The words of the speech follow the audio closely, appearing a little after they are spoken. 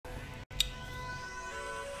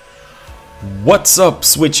What's up,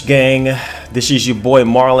 Switch Gang? This is your boy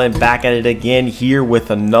Marlon back at it again here with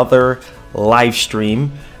another live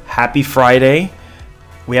stream. Happy Friday.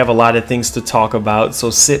 We have a lot of things to talk about, so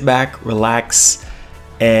sit back, relax,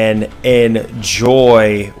 and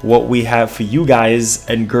enjoy what we have for you guys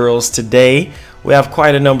and girls today. We have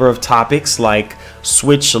quite a number of topics like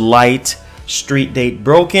Switch Lite, Street Date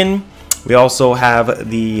Broken. We also have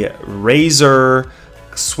the Razer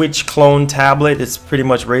Switch clone tablet. It's pretty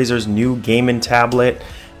much Razer's new gaming tablet,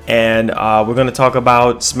 and we're going to talk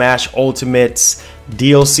about Smash Ultimate's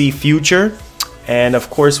DLC future, and of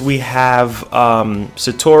course we have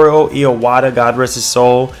Satoru Iwata, God rest his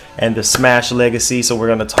soul, and the Smash Legacy, so we're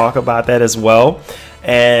going to talk about that as well.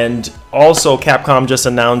 And also Capcom just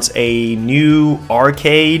announced a new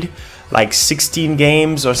arcade, like 16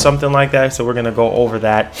 games or something like that, so we're going to go over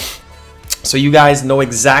that. So you guys know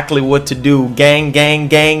exactly what to do. Gang, gang,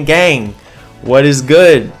 gang, gang. What is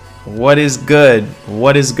good? What is good?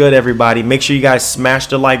 What is good, everybody? Make sure you guys smash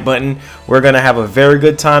the like button. We're going to have a very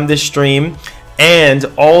good time this stream. And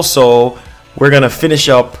also, we're going to finish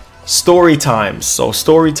up story times. So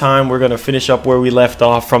story time, we're going to finish up where we left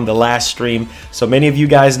off from the last stream. So many of you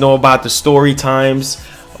guys know about the story times.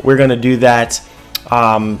 We're going to do that,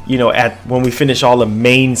 you know, when we finish all the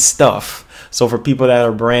main stuff. So for people that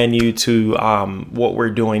are brand new to what we're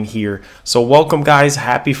doing here, so welcome guys,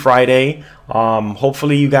 happy Friday.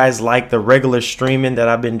 Hopefully you guys like the regular streaming that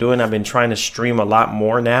I've been doing. I've been trying to stream a lot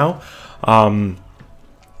more now,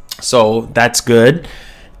 so that's good.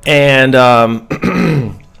 And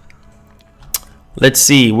let's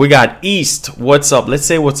see, we got East, what's up? Let's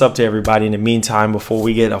say what's up to everybody in the meantime before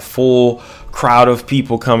we get a full crowd of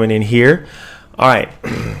people coming in here. All right.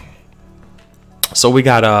 So we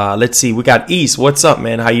got let's see, we got East, what's up,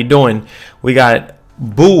 man? How you doing? We got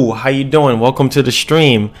Boo, how you doing? Welcome to the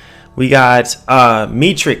stream. We got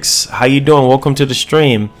Matrix, how you doing? Welcome to the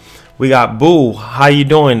stream. We got Boo, how you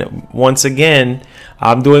doing? Once again,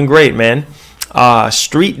 I'm doing great, man.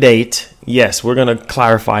 Street Date, yes, we're gonna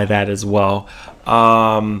clarify that as well.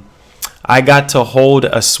 I got to hold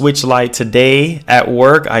a Switch Lite today at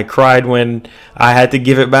work. I cried when I had to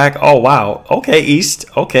give it back. Oh, wow. Okay, East.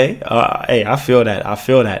 Okay. Hey, I feel that. I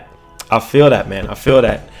feel that. I feel that, man. I feel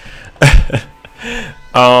that.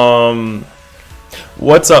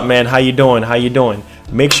 What's up, man? How you doing? How you doing?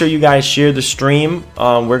 Make sure you guys share the stream.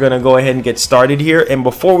 We're going to go ahead and get started here. And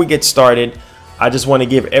before we get started, I just want to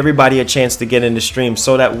give everybody a chance to get in the stream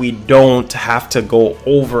so that we don't have to go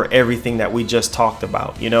over everything that we just talked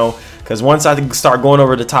about, you know, because once I start going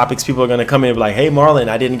over the topics, people are going to come in and be like, hey, Marlon,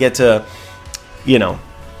 I didn't get to, you know,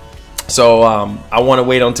 so I want to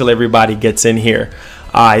wait until everybody gets in here.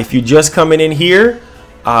 If you just coming in here,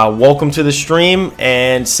 welcome to the stream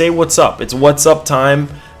and say what's up. It's what's up time,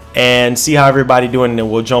 and see how everybody doing, and then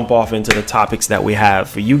we'll jump off into the topics that we have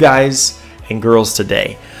for you guys and girls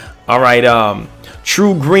today. All right,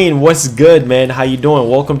 True Green, what's good, man? How you doing?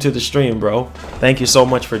 Welcome to the stream, bro. Thank you so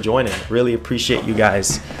much for joining. Really appreciate you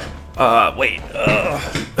guys. Wait.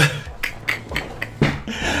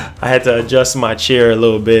 I had to adjust my chair a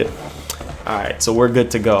little bit. All right, so we're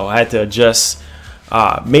good to go. I had to adjust.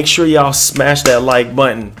 Make sure y'all smash that like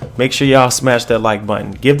button. Make sure y'all smash that like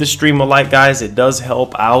button. Give the stream a like, guys. It does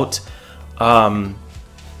help out. And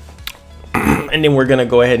then we're gonna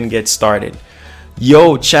go ahead and get started.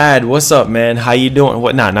 Yo, Chad, what's up, man? How you doing?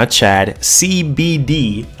 What? Nah, not Chad.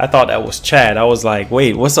 CBD. I thought that was Chad. I was like,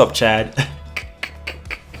 wait, what's up, Chad?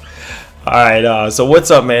 All right. So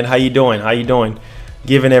what's up, man? How you doing? How you doing?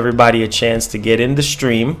 Giving everybody a chance to get in the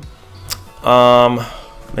stream. Let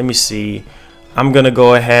me see. I'm gonna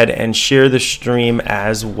go ahead and share the stream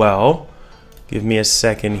as well. Give me a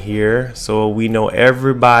second here so we know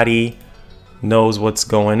everybody knows what's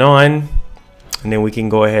going on. And then we can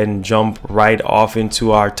go ahead and jump right off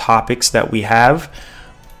into our topics that we have.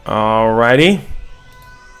 Alrighty.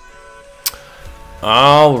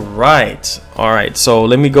 All right. So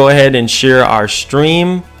let me go ahead and share our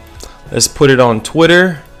stream. Let's put it on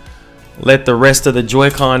Twitter. Let the rest of the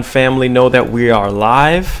Joy-Con family know that we are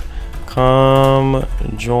live. Come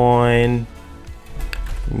join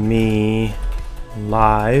me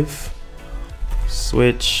live.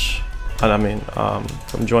 Switch.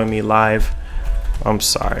 Come join me live. I'm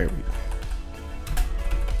sorry.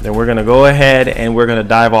 Then we're gonna go ahead and we're gonna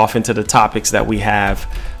dive off into the topics that we have.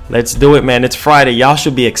 Let's do it, man. It's Friday. Y'all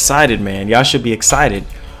should be excited, man. Y'all should be excited.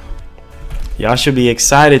 Y'all should be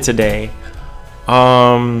excited today.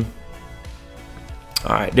 All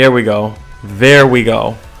right, there we go. There we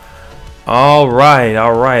go. All right.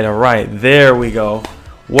 There we go.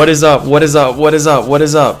 What is up? What is up? What is up? What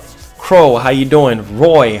is up? Crow, how you doing?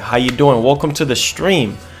 Roy, how you doing? Welcome to the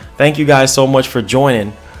stream. Thank you guys so much for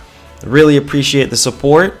joining. Really appreciate the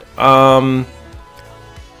support.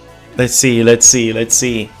 Let's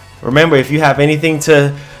see. Remember, if you have anything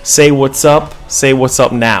to say what's up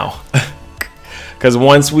now. Because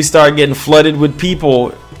once we start getting flooded with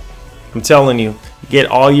people, I'm telling you, get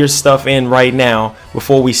all your stuff in right now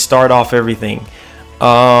before we start off everything.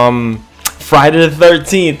 Friday the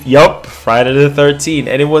 13th. Yup, Friday the 13th.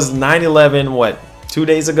 And it was 9/11, what, 2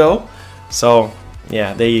 days ago? So,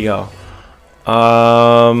 yeah, there you go.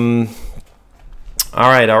 All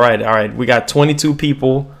right. We got 22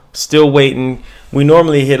 people still waiting. We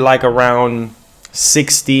normally hit like around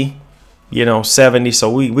 60, 70.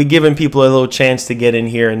 So we giving people a little chance to get in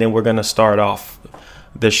here, and then we're going to start off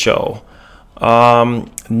the show.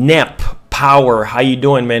 Nep Power, how you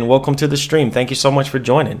doing, man? Welcome to the stream. Thank you so much for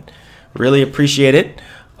joining. Really appreciate it.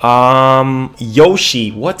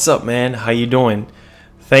 Yoshi, what's up, man? How you doing?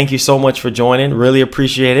 Thank you so much for joining. Really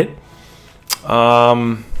appreciate it.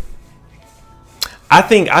 I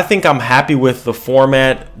think I'm happy with the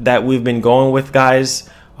format that we've been going with, guys.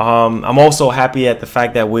 I'm also happy at the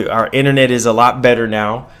fact that our internet is a lot better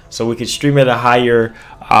now, so we can stream at a higher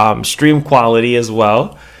stream quality as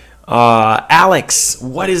well. Alex,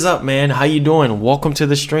 what is up, man? How you doing? Welcome to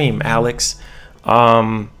the stream, Alex.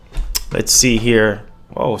 Let's see here.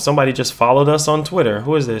 Oh, somebody just followed us on Twitter.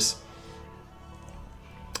 Who is this?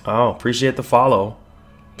 Oh, appreciate the follow.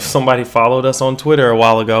 Somebody followed us on Twitter a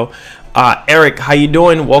while ago. Eric, how you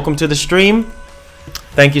doing? Welcome to the stream.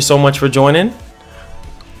 Thank you so much for joining.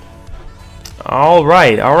 All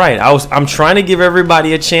right. I'm trying to give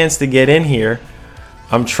everybody a chance to get in here.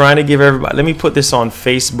 I'm trying to give everybody. Let me put this on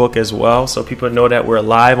Facebook as well, so people know that we're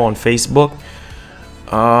live on Facebook.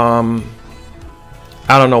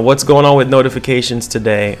 I don't know what's going on with notifications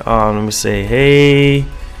today. Let me say, hey,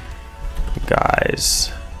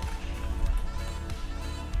 guys.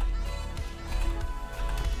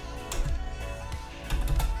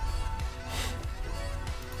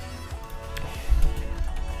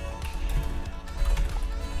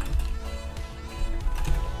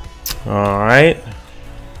 All right.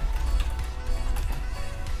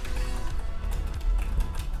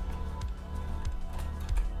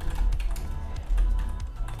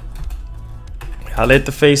 I'll let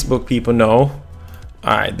the Facebook people know.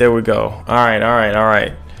 All right, there we go. All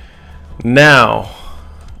right. Now,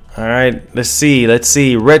 all right, let's see.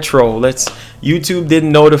 Retro. YouTube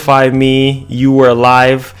didn't notify me you were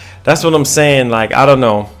live. That's what I'm saying. Like, I don't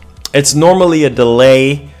know. It's normally a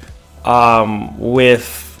delay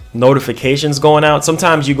with notifications going out.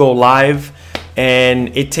 Sometimes you go live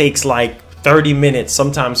and it takes like 30 minutes,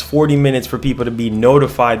 sometimes 40 minutes for people to be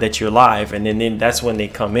notified that you're live, and then that's when they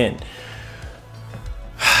come in.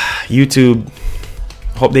 YouTube,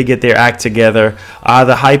 hope they get their act together.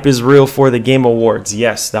 The hype is real for the Game Awards.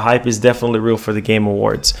 Yes, the hype is definitely real for the Game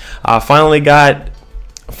Awards. Finally got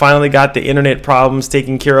the internet problems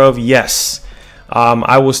taken care of. Yes.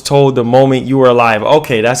 I was told the moment you were live.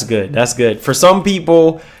 Okay, that's good. That's good. For some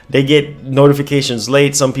people, they get notifications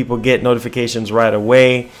late. Some people get notifications right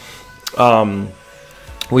away.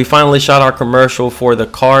 We finally shot our commercial for the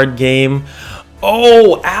card game.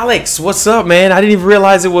 Oh, Alex, what's up, man? I didn't even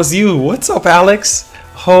realize it was you. What's up, Alex?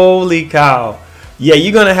 Holy cow. Yeah,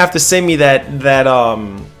 you're gonna have to send me that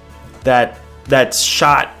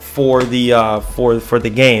shot for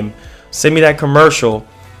the game. Send me that commercial.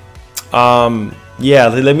 Yeah,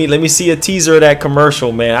 let me see a teaser of that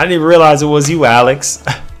commercial, man. I didn't even realize it was you, Alex.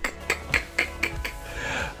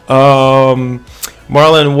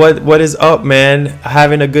 Marlon, what is up, man?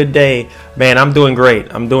 Having a good day, man. I'm doing great.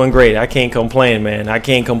 I can't complain, man. I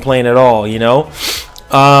can't complain at all,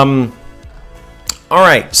 all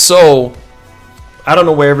right, so I don't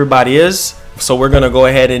know where everybody is, so we're gonna go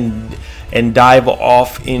ahead and dive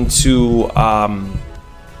off into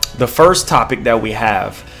the first topic that we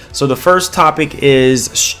have. So the first topic is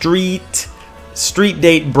street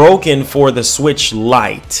date broken for the Switch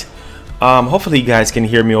Lite. Hopefully you guys can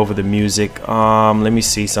hear me over the music. Let me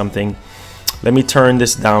see something. Let me turn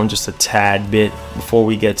this down just a tad bit before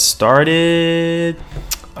we get started.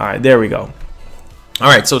 All right, there we go. All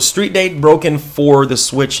right, so street date broken for the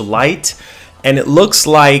Switch Lite, and it looks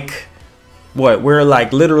like we're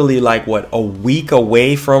like literally like a week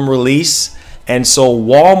away from release. And so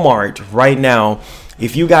Walmart right now,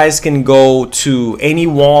 if you guys can go to any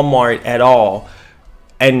Walmart at all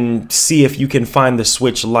and see if you can find the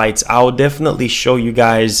Switch Lites, I'll definitely show you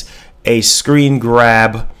guys a screen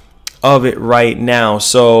grab of it right now.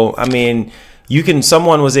 So I mean,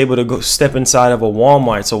 someone was able to go step inside of a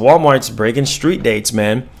Walmart. So Walmart's breaking street dates,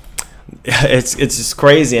 man. It's just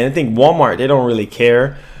crazy. And I think Walmart, they don't really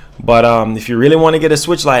care, But if you really want to get a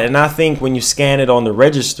Switch Lite, and I think when you scan it on the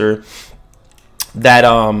register, that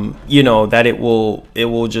you know, that it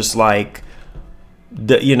will just like,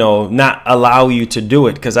 you know, not allow you to do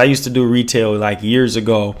it. Because I used to do retail like years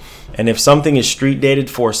ago, and if something is street dated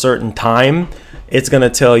for a certain time, it's gonna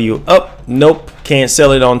tell you, oh, nope, can't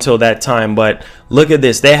sell it until that time. But look at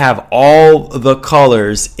this, they have all the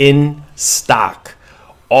colors in stock.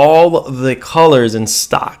 All the colors in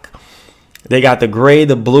stock. They got the gray,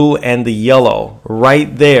 the blue, and the yellow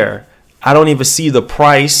right there. I don't even see the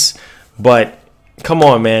price, but come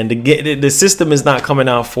on, man, the system is not coming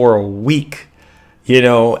out for a week, you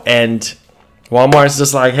know, and Walmart's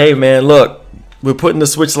just like, hey man, look, we're putting the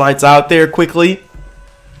Switch Lites out there quickly,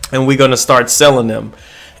 and we're gonna start selling them.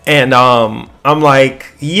 And I'm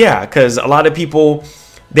like, yeah, because a lot of people,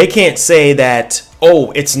 they can't say that,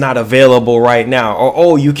 oh, it's not available right now, or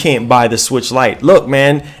oh, you can't buy the Switch Lite. Look,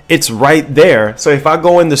 man, it's right there. So if I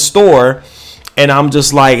go in the store and I'm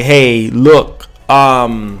just like, hey, look,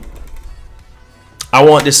 I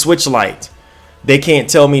want this Switch Lite, they can't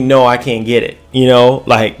tell me no, I can't get it, you know,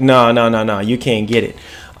 like no, you can't get it.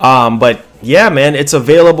 But yeah, man, it's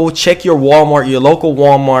available. Check your Walmart, your local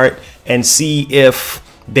Walmart, and see if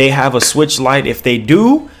they have a Switch Lite. If they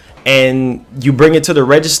do, and you bring it to the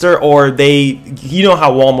register, or they, you know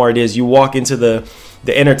how Walmart is, you walk into the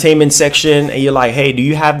entertainment section and you're like, hey, do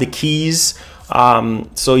you have the keys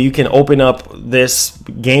so you can open up this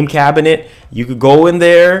game cabinet? You could go in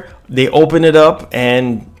there, they open it up,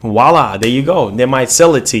 and voila, there you go. They might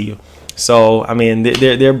sell it to you. So I mean,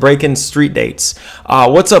 they're breaking street dates.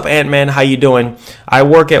 What's up, Ant-Man? How you doing? I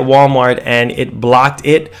work at Walmart and it blocked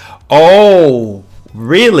it. Oh,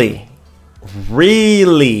 really?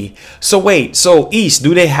 Really? So wait, so East,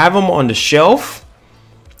 do they have them on the shelf?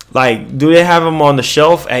 Like, do they have them on the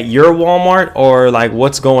shelf at your Walmart, or like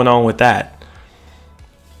what's going on with that?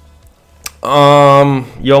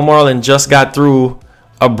 Yo, Marlon just got through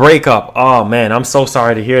a breakup. Oh man, I'm so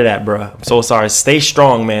sorry to hear that, bro. I'm so sorry. Stay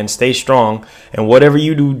strong, man. Stay strong. And whatever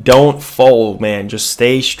you do, don't fold, man. Just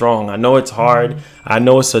stay strong. I know it's hard. I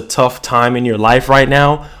know it's a tough time in your life right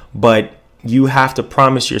now, but you have to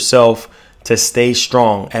promise yourself to stay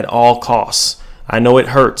strong at all costs. I know it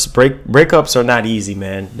hurts. Breakups are not easy,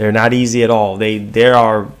 man. They're not easy at all. They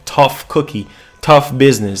are tough cookie, tough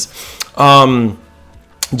business.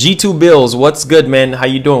 G2 Bills, what's good, man? How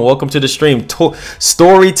you doing? Welcome to the stream.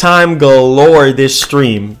 Story time galore this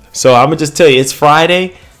stream. So I'm gonna just tell you, it's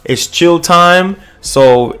Friday, it's chill time.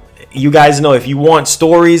 So you guys know, if you want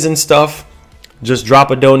stories and stuff, just drop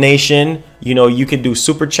a donation. You know, you could do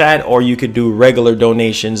super chat, or you could do regular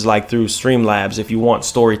donations like through Streamlabs if you want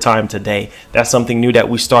story time today. That's something new that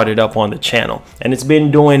we started up on the channel, and it's been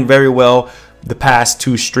doing very well the past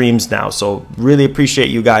 2 streams now. So really appreciate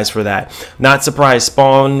you guys for that. Not surprised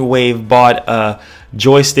Spawn Wave bought a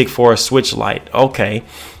joystick for a Switch Lite. Okay.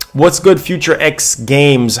 What's good, Future X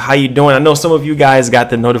Games? How you doing? I know some of you guys got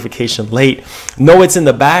the notification late. No, it's in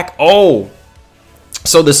the back. Oh,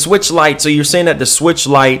 so the Switch Lite, so you're saying that the Switch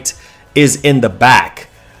Lite is in the back.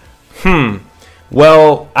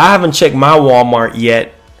 Well, I haven't checked my Walmart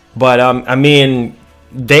yet, but I mean,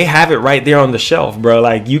 they have it right there on the shelf, bro.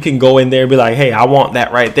 Like, you can go in there and be like, hey, I want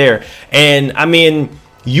that right there. And I mean,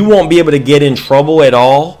 you won't be able to get in trouble at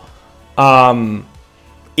all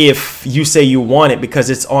if you say you want it, because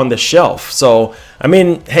it's on the shelf. So I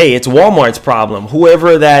mean, hey, it's Walmart's problem.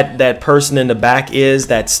 Whoever that person in the back is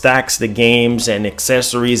that stacks the games and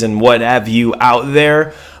accessories and what have you out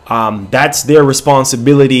there, that's their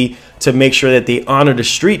responsibility to make sure that they honor the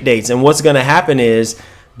street dates. And what's going to happen is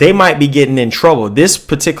they might be getting in trouble. This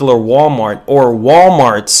particular Walmart, or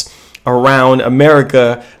Walmarts around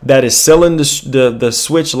America that is selling the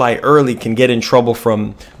Switch Lite early, can get in trouble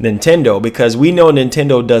from Nintendo, because we know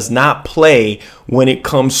Nintendo does not play when it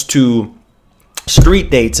comes to street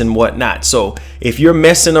dates and whatnot. So if you're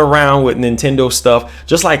messing around with Nintendo stuff,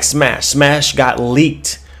 just like Smash got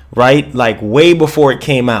leaked, right? Like way before it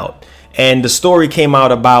came out. And the story came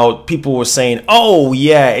out about, people were saying, oh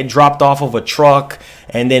yeah, it dropped off of a truck,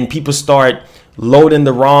 and then people start loading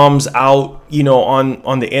the ROMs out, you know,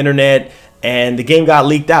 on the internet, and the game got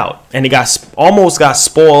leaked out, and it almost got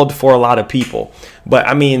spoiled for a lot of people. But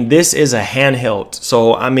I mean, this is a handheld,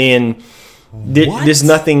 so I mean, there's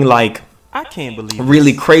nothing like, I can't believe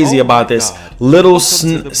really crazy about this. Little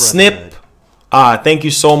snip. Thank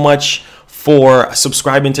you so much for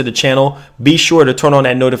subscribing to the channel. Be sure to turn on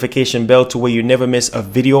that notification bell to where you never miss a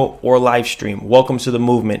video or live stream. Welcome to the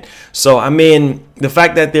movement. So I mean, the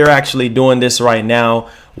fact that they're actually doing this right now,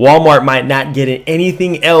 Walmart might not get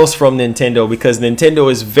anything else from Nintendo, because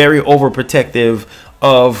Nintendo is very overprotective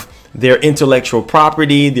of their intellectual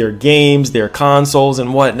property, their games, their consoles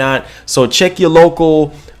and whatnot. So check your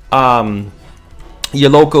local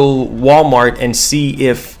Walmart and see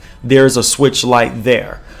if there's a Switch Lite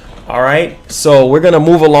there. All right, so we're gonna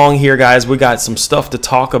move along here, guys. We got some stuff to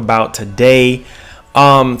talk about today.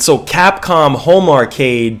 So Capcom Home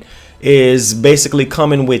Arcade is basically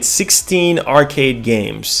coming with 16 arcade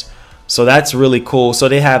games. So that's really cool. So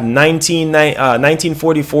they have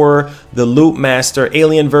 1944, The Loop Master,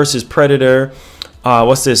 Alien vs. Predator,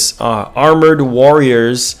 what's this? Armored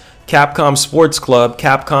Warriors, Capcom Sports Club,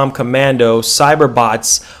 Capcom Commando,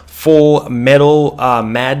 Cyberbots, Full Metal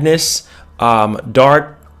Madness,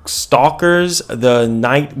 Dark Stalkers, The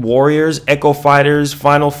Night Warriors, Echo Fighters,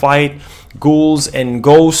 Final Fight, Ghouls and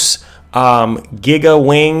Ghosts, Giga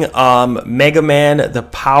Wing, Mega Man, The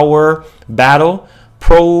Power Battle,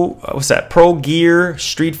 Pro Gear,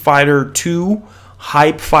 Street Fighter 2,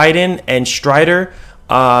 Hype Fighting, and Strider.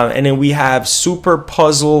 And then we have Super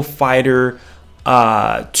Puzzle Fighter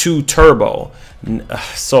 2 Turbo.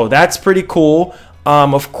 So that's pretty cool.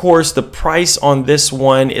 Of course, the price on this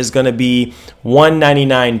one is going to be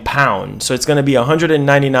 £199. So it's going to be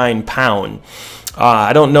 £199.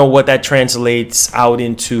 I don't know what that translates out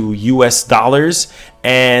into US dollars.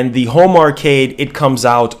 And the Home Arcade, it comes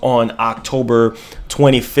out on October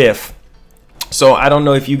 25th. So I don't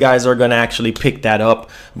know if you guys are going to actually pick that up.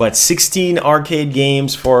 But 16 arcade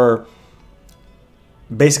games for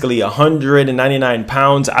basically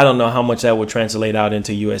 £199. I don't know how much that would translate out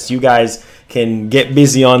into US. You guys can get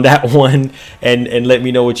busy on that one and let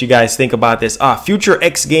me know what you guys think about this. Future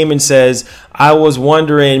X Gaming says, I was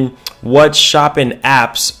wondering what shopping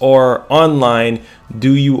apps or online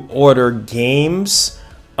do you order games?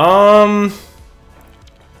 Well,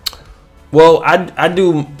 I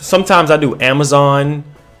do, sometimes I do Amazon.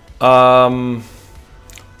 And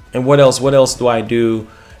what else do I do?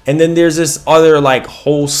 And then there's this other like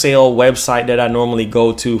wholesale website that I normally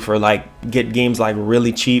go to for like get games like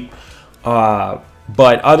really cheap. But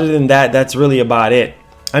other than that, that's really about it.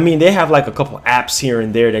 I mean, they have like a couple apps here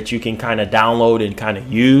and there that you can kind of download and kind of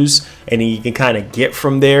use, and then you can kind of get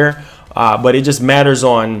from there. But it just matters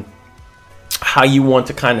on how you want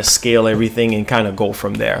to kind of scale everything and kind of go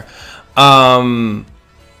from there.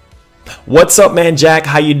 What's up, man? Jack,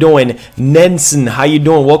 how you doing? Nenson, how you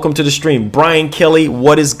doing? Welcome to the stream. Brian Kelly,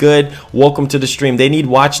 what is good? Welcome to the stream. They need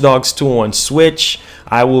Watch Dogs 2 on Switch.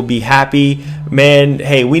 I will be happy, man.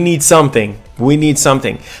 Hey, we need something. We need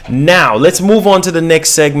something. Now let's move on to the next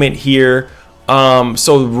segment here.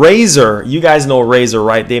 So Razer, you guys know Razer,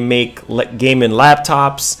 right? They make gaming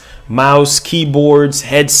laptops, mouse, keyboards,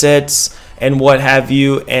 headsets, and what have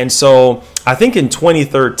you. And so I think in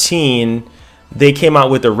 2013 they came out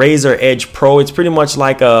with the Razer Edge Pro. It's pretty much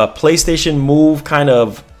like a PlayStation Move kind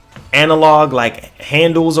of analog, like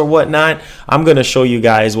handles or whatnot. I'm gonna show you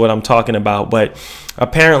guys what I'm talking about, but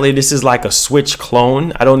apparently this is like a Switch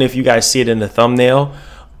clone. I don't know if you guys see it in the thumbnail.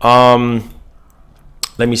 Let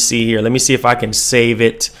me see here. Let me see if I can save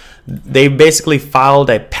it. They basically filed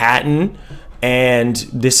a patent, and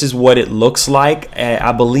this is what it looks like.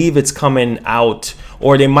 I believe it's coming out,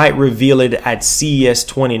 or they might reveal it at CES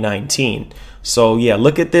 2019. So yeah,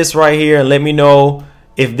 look at this right here and let me know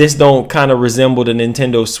if this don't kind of resemble the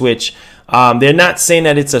Nintendo Switch. They're not saying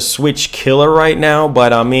that it's a Switch killer right now,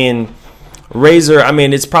 but I mean, Razer, I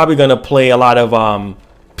mean, it's probably going to play a lot of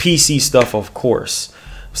PC stuff, of course.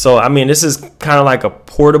 So I mean, this is kind of like a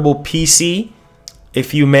portable PC,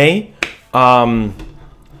 if you may.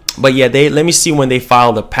 But yeah, let me see when they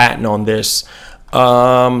filed a patent on this.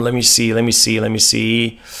 Let me see.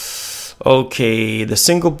 Okay, the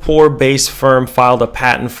Singapore-based firm filed a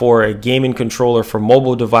patent for a gaming controller for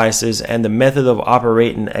mobile devices and the method of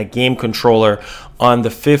operating a game controller on the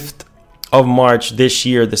 5th of March this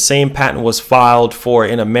year. The same patent was filed for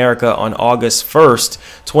in America on August 1st,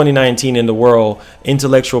 2019 in the World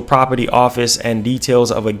Intellectual Property Office, and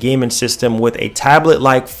details of a gaming system with a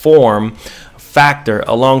tablet-like form factor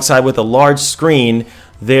alongside with a large screen.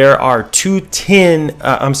 There are two thin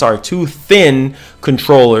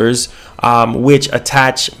controllers which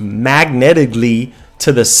attach magnetically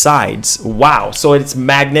to the sides. Wow, so it's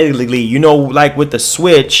magnetically, you know, like with the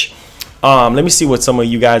Switch. Let me see what some of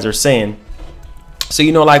you guys are saying. So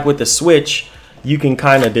you know, like with the Switch, you can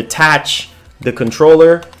kind of detach the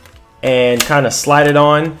controller and kind of slide it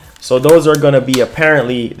on. So those are going to be,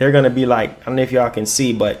 apparently they're going to be like, I don't know if y'all can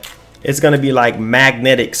see, but it's going to be like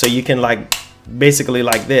magnetic, so you can like basically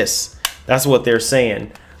like this. That's what they're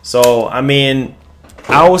saying. So I mean,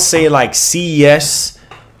 I would say like CES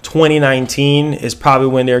 2019 is probably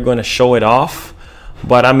when they're going to show it off.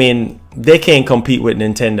 But I mean, they can't compete with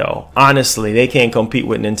Nintendo. Honestly, they can't compete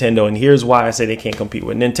with Nintendo. And here's why I say they can't compete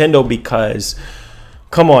with Nintendo, because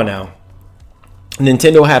come on now,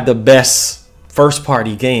 Nintendo have the best first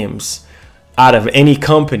party games out of any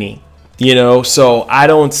company, you know, so I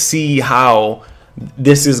don't see how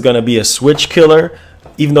this is going to be a Switch killer.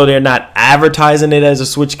 Even though they're not advertising it as a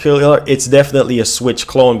Switch killer, it's definitely a Switch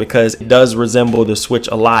clone, because it does resemble the Switch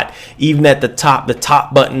a lot. Even at the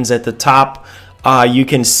top buttons at the top, you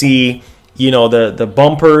can see, you know, the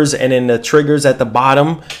bumpers and then the triggers at the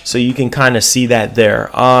bottom, so you can kind of see that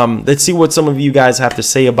there. Let's see what some of you guys have to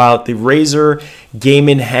say about the Razer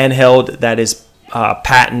gaming handheld that is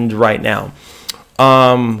patented right now.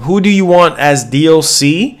 Who do you want as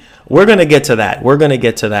DLC? We're gonna get to that. We're gonna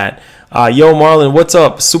get to that. Yo, Marlon, what's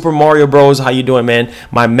up? Super Mario Bros, how you doing, man?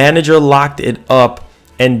 My manager locked it up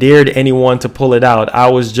and dared anyone to pull it out. I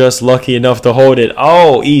was just lucky enough to hold it.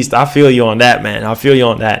 Oh, East, I feel you on that, man. I feel you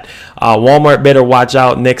on that. Walmart better watch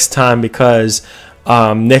out next time, because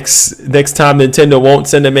next time Nintendo won't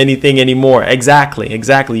send them anything anymore. Exactly.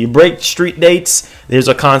 You break street dates, there's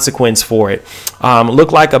a consequence for it.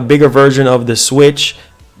 Look like a bigger version of the Switch.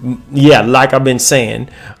 Yeah, like I've been saying,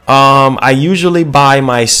 I usually buy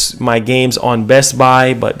my games on Best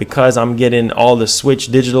Buy, but because I'm getting all the Switch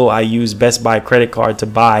digital, I use Best Buy credit card to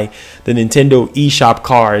buy the Nintendo eShop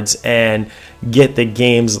cards and get the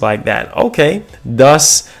games like that. Okay,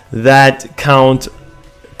 thus that count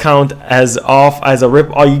as off as a rip?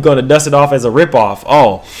 Are you going to dust it off as a rip off?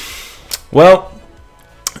 Oh, well,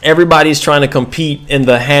 everybody's trying to compete in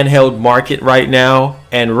the handheld market right now,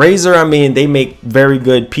 and Razer, I mean, they make very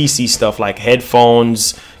good PC stuff like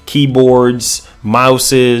headphones, keyboards,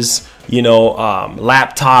 mouses, you know,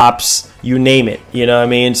 laptops, you name it, you know what I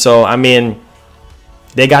mean? So I mean,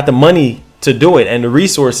 they got the money to do it and the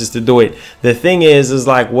resources to do it. The thing is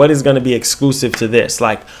like, what is going to be exclusive to this?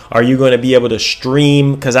 Like, are you going to be able to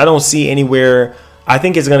stream? Because I don't see anywhere. I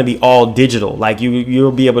think it's going to be all digital. Like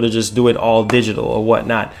you'll be able to just do it all digital or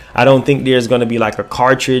whatnot. I don't think there's going to be like a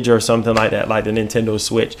cartridge or something like that, like the Nintendo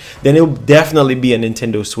Switch. Then it'll definitely be a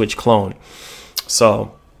Nintendo Switch clone.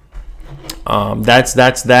 So that's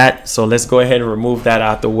that. So let's go ahead and remove that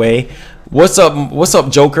out the way. What's up,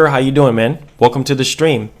 Joker? How you doing, man? Welcome to the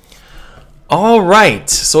stream. All right,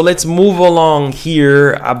 so let's move along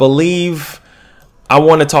here. I believe I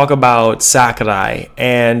want to talk about Sakurai,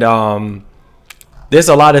 and there's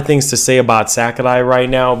a lot of things to say about Sakurai right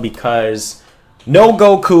now, because no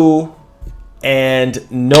Goku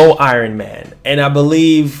and no Iron Man. And I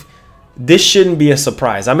believe this shouldn't be a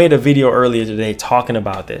surprise. I made a video earlier today talking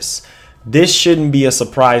about this. This shouldn't be a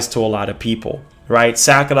surprise to a lot of people, right?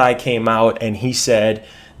 Sakurai came out and he said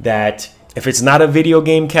that if it's not a video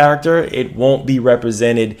game character, it won't be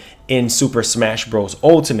represented in Super Smash Bros.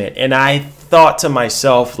 Ultimate. And I thought to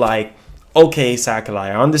myself, like, okay,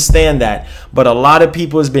 Sakurai, I understand that, but a lot of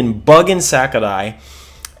people has been bugging Sakurai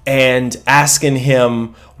and asking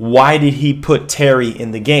him, why did he put Terry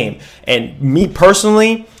in the game? And me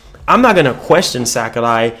personally, I'm not gonna question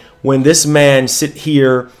Sakurai when this man sit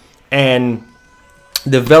here and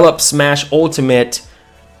develop Smash Ultimate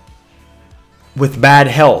with bad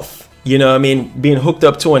health. You know what I mean? Being hooked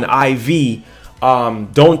up to an IV,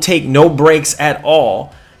 don't take no breaks at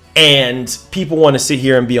all. And people want to sit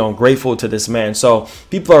here and be ungrateful to this man. So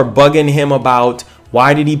people are bugging him about,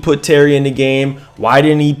 why did he put Terry in the game? Why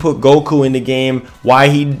didn't he put Goku in the game? Why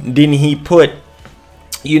didn't he put,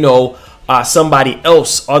 you know, somebody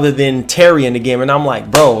else other than Terry in the game? And I'm like,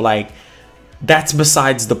 bro, like, that's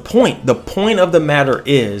besides the point. The point of the matter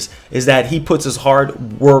is that he puts his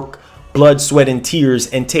hard work, blood, sweat, and tears,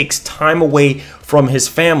 and takes time away from his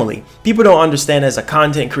family. People don't understand, as a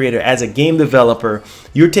content creator, as a game developer,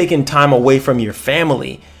 you're taking time away from your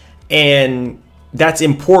family, and that's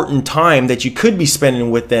important time that you could be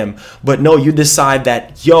spending with them. But no, you decide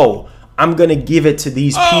that, yo, I'm gonna give it to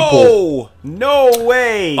these people. Oh, no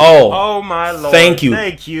way. Oh my lord. Thank you.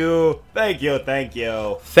 Thank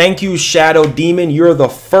you, Shadow Demon. You're the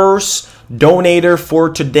first donator for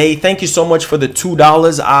today. Thank you so much for the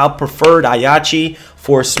 $2. I preferred Ayachi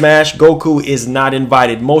for Smash. Goku is not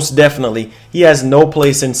invited. Most definitely. He has no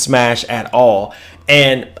place in Smash at all.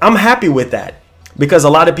 And I'm happy with that, because a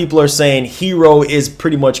lot of people are saying Hero is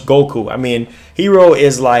pretty much Goku. I mean, Hero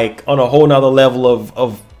is like on a whole nother level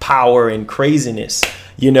of power and craziness,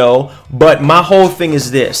 you know. But my whole thing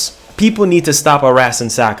is this. People need to stop harassing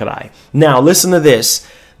Sakurai. Now, listen to this.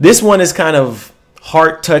 This one is kind of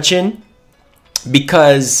heart-touching,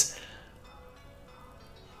 because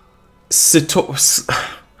Satoru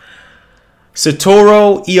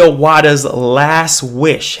Iwata's last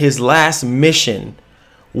wish, his last mission,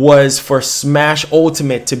 was for Smash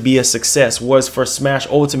Ultimate to be a success, was for Smash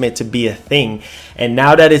Ultimate to be a thing. And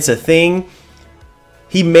now that it's a thing,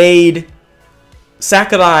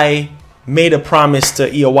 Sakurai made a promise to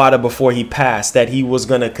Iwata before he passed that he was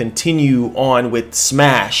going to continue on with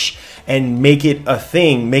Smash and make it a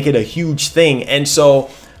thing, make it a huge thing. And so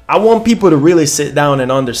I want people to really sit down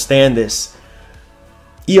and understand this.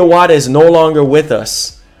 Iwata is no longer with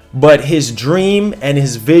us, but his dream and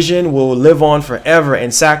his vision will live on forever.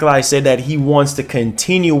 And Sakurai said that he wants to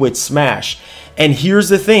continue with Smash. And here's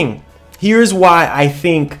the thing. Here's why I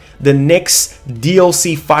think the next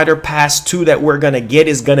DLC Fighter Pass 2 that we're going to get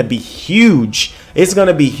is going to be huge. It's going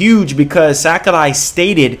to be huge because Sakurai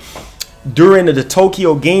stated during the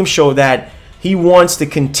Tokyo Game Show that he wants to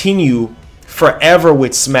continue forever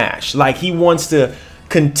with Smash. Like, he wants to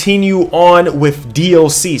continue on with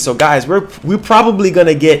DLC. So guys, we're probably going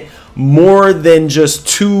to get more than just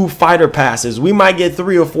 2 Fighter Passes. We might get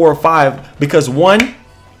 3 or 4 or 5 because 1,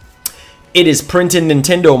 it is printing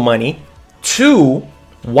Nintendo money. 2,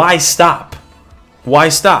 why stop? Why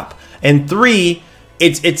stop? And 3,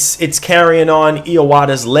 it's carrying on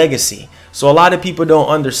Iwata's legacy. So a lot of people don't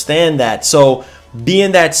understand that. So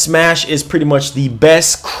being that Smash is pretty much the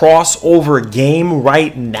best crossover game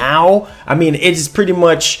right now, I mean, it is pretty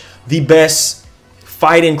much the best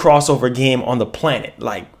fighting crossover game on the planet,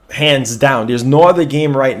 like hands down. There's no other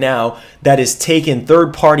game right now that is taking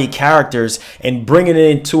third-party characters and bringing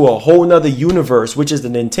it into a whole nother universe, which is the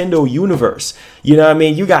Nintendo universe. You know what I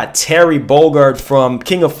mean? You got Terry Bogard from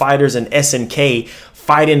King of Fighters and SNK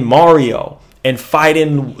fighting Mario and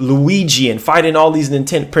fighting Luigi and fighting all these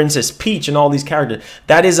Princess Peach and all these characters.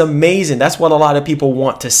 That is amazing. That's what a lot of people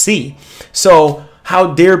want to see. So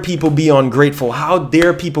how dare people be ungrateful? How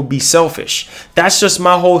dare people be selfish? That's just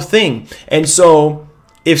my whole thing. And so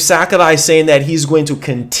if Sakurai is saying that he's going to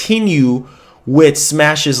continue with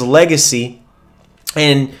Smash's legacy,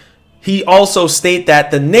 and he also state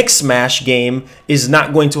that the next Smash game is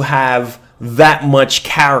not going to have that much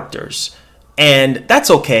characters. And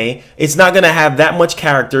that's okay. It's not going to have that much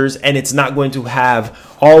characters, and it's not going to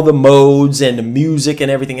have all the modes and the music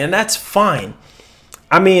and everything, and that's fine.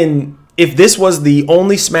 I mean, if this was the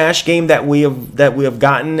only Smash game that we have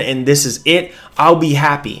gotten and this is it, I'll be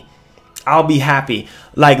happy. I'll be happy.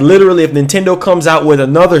 Like, literally, if Nintendo comes out with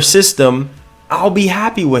another system, I'll be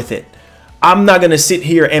happy with it. I'm not going to sit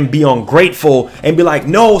here and be ungrateful and be like,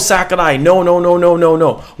 no, Sakurai, no, no, no, no, no,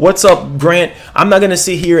 no. What's up, Grant? I'm not going to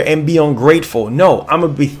sit here and be ungrateful. No, I'm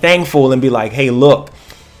going to be thankful and be like, hey, look,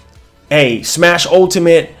 hey, Smash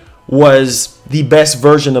Ultimate was the best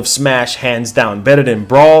version of Smash, hands down. Better than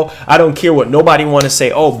Brawl. I don't care what nobody want to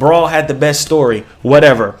say. Oh, Brawl had the best story,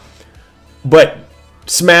 whatever. But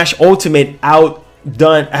Smash Ultimate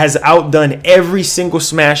has outdone every single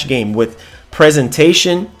Smash game with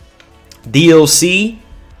presentation, DLC,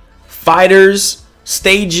 fighters,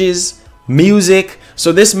 stages, music.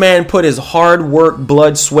 So this man put his hard work,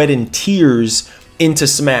 blood, sweat, and tears into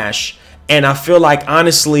Smash. And I feel like,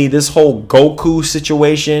 honestly, this whole Goku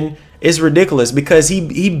situation is ridiculous because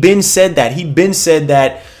he been said that. He been said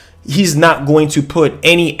that he's not going to put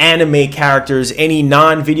any anime characters, any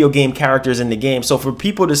non-video game characters in the game. So for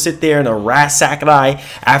people to sit there and harass Sakurai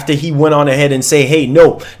after he went on ahead and say, hey,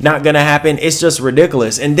 no, not gonna happen, it's just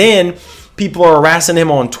ridiculous. And then people are harassing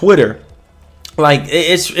him on Twitter. Like,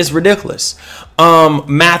 it's ridiculous.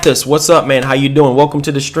 Mathis, what's up, man? How you doing? Welcome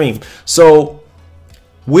to the stream. So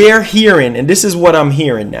we're hearing, and this is what I'm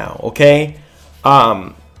hearing now, okay?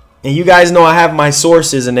 And you guys know I have my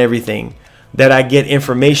sources and everything that I get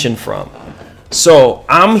information from. So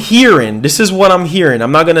I'm hearing, this is what I'm hearing.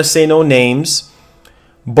 I'm not going to say no names,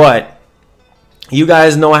 but you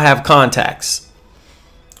guys know I have contacts.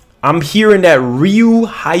 I'm hearing that Ryu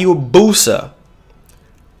Hayabusa,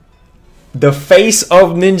 the face of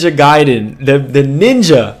Ninja Gaiden, the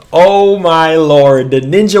ninja, oh my lord, the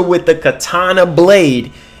ninja with the katana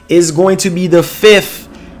blade is going to be the 5th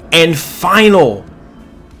and final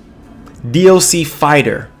DLC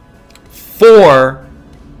fighter for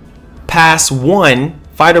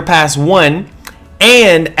Fighter Pass 1,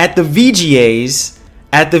 and at the VGAs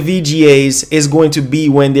is going to be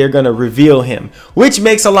when they're going to reveal him, which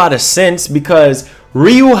makes a lot of sense because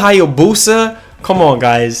Ryu Hayabusa, come on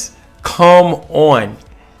guys, come on.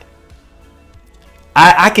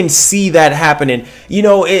 I can see that happening. You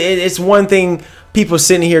know, it's one thing people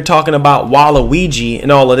sitting here talking about Waluigi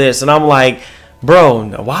and all of this, and I'm like, bro,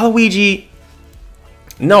 Waluigi,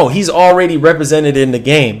 no, he's already represented in the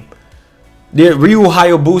game. Ryu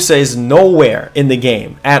Hayabusa is nowhere in the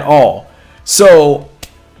game at all. So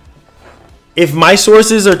if my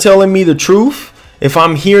sources are telling me the truth, if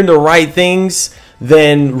I'm hearing the right things,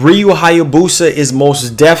 then Ryu Hayabusa is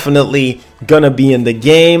most definitely gonna be in the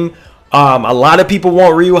game. A lot of people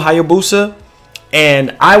want Ryu Hayabusa,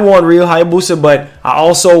 and I want Ryu Hayabusa, but I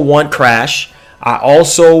also want Crash. I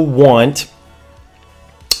also want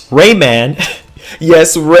Rayman.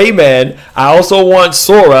 Yes, Rayman. I also want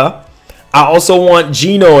Sora. I also want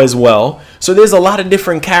Gino as well. So there's a lot of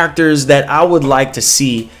different characters that I would like to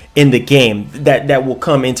see in the game that will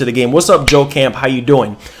come into the game. What's up, Joe Camp? How you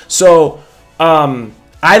doing? So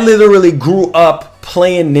I literally grew up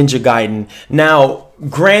playing Ninja Gaiden. Now,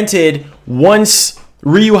 granted, once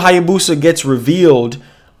Ryu Hayabusa gets revealed,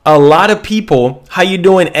 a lot of people, how you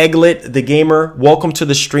doing, Egglet the gamer? Welcome to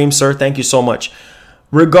the stream, sir. Thank you so much.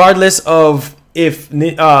 Regardless of if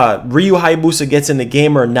Ryu Hayabusa gets in the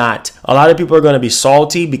game or not, a lot of people are going to be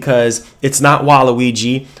salty because it's not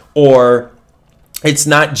Waluigi, or it's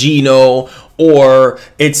not Gino, or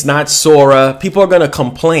it's not Sora. People are going to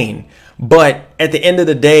complain. But at the end of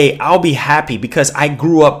the day, I'll be happy because I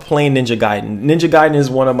grew up playing Ninja Gaiden. Ninja Gaiden is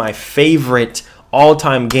one of my favorite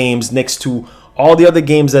all-time games next to all the other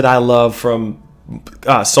games that I love from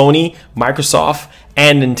Sony, Microsoft,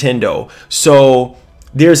 and Nintendo. So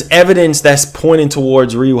there's evidence that's pointing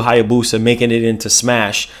towards Ryu Hayabusa making it into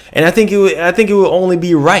Smash, and I think it would only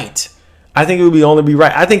be right. I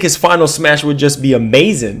think his final Smash would just be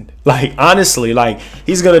amazing. Like, honestly, like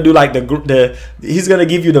he's gonna do like he's gonna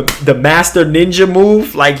give you the Master Ninja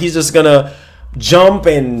move. Like, he's just gonna jump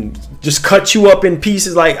and just cut you up in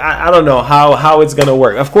pieces. Like, I don't know how it's gonna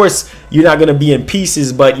work. Of course, you're not gonna be in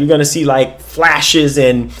pieces, but you're gonna see like flashes.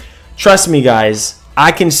 And trust me, guys,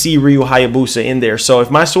 I can see Ryu Hayabusa in there. So if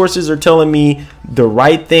my sources are telling me the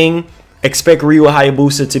right thing, expect Ryu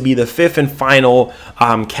Hayabusa to be the 5th and final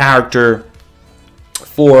character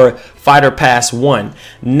for Fighter Pass 1.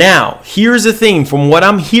 Now, here's the thing from what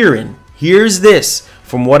I'm hearing.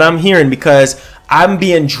 From what I'm hearing, because I'm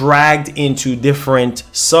being dragged into different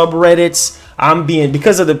subreddits.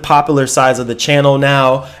 Because of the popular size of the channel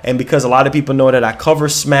now, and because a lot of people know that I cover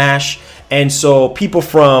Smash. And so people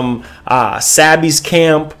from Sabby's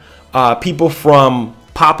camp, people from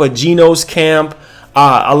Papa Gino's camp,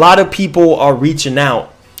 a lot of people are reaching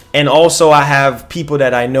out. And also I have people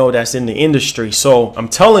that I know that's in the industry. So I'm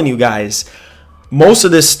telling you guys, most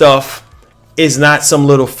of this stuff is not some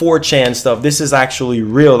little 4chan stuff. This is actually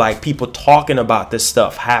real, like people talking about this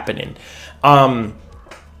stuff happening.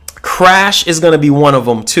 Crash is going to be one of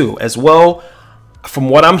them too as well. From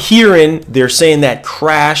what I'm hearing, they're saying that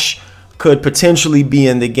Crash could potentially be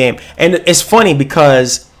in the game. And it's funny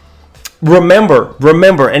because remember,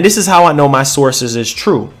 and this is how I know my sources is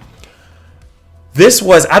true. This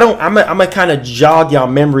was, I'm gonna kind of jog y'all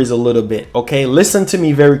memories a little bit, okay? Listen to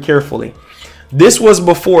me very carefully. This was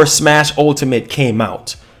before Smash Ultimate came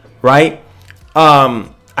out, right?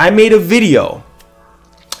 I made a video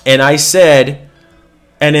and I said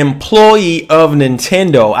an employee of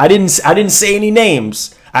Nintendo. I didn't say any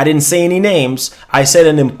names. I said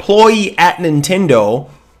an employee at Nintendo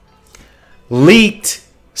leaked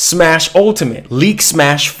Smash Ultimate, leaked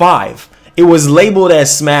Smash 5. It was labeled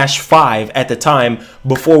as Smash 5 at the time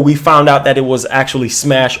before we found out that it was actually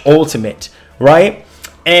Smash Ultimate, right?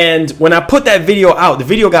 And when I put that video out, the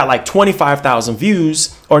video got like 25,000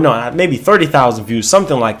 views, or no, maybe 30,000 views,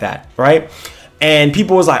 something like that, right? And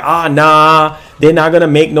people was like, nah, they're not gonna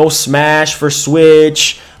make no Smash for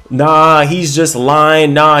Switch. Nah, he's just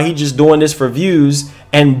lying. Nah, he's just doing this for views.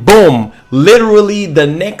 And boom, literally the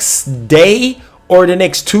next day or the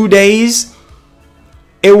next 2 days,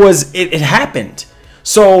 it happened.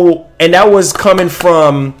 So, and that was coming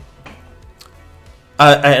from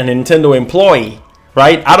a Nintendo employee,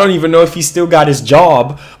 right? I don't even know if he still got his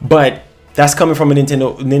job, but that's coming from a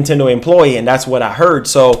Nintendo employee, and that's what I heard.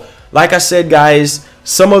 So, like I said, guys,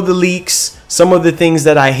 some of the leaks, some of the things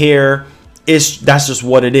that I hear, that's just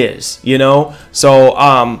what it is, you know. So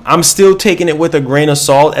I'm still taking it with a grain of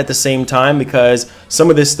salt at the same time, because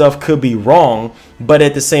some of this stuff could be wrong, but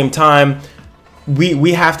at the same time,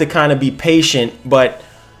 we have to kind of be patient. But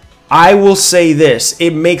I will say this,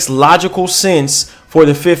 it makes logical sense for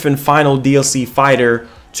the 5th and final DLC fighter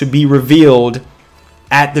to be revealed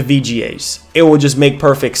at the VGAs. It will just make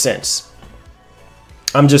perfect sense.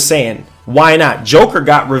 I'm just saying, why not? Joker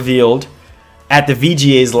got revealed at the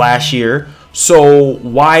VGAs last year, so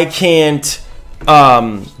why can't the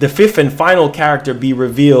 5th and final character be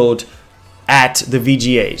revealed at the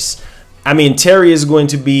VGAs? I mean, Terry is going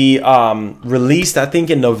to be released, I think,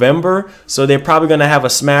 in November, so they're probably going to have a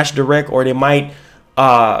Smash Direct, or they might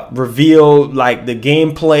reveal like the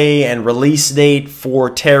gameplay and release date for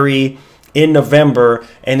Terry in November,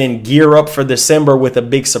 and then gear up for December with a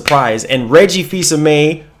big surprise. And Reggie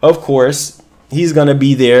Fils-Aimé, of course, he's gonna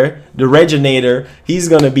be there. The Reginator, he's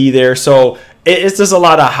gonna be there. So it's just a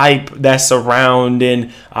lot of hype that's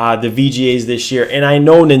surrounding the VGAs this year. And I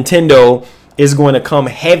know Nintendo is going to come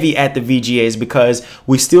heavy at the VGAs because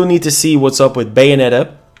we still need to see what's up with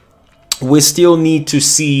Bayonetta. We still need to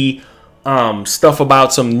see stuff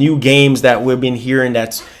about some new games that we've been hearing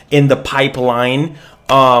that's in the pipeline.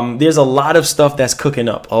 There's a lot of stuff that's cooking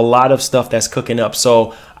up.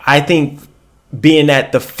 So I think being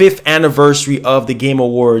that the 5th anniversary of the Game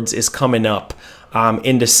Awards is coming up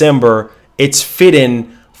in December, it's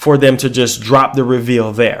fitting for them to just drop the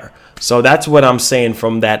reveal there. So that's what I'm saying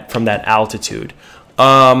from that altitude.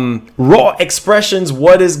 Raw Expressions,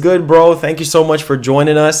 what is good, bro? Thank you so much for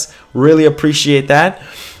joining us. Really appreciate that.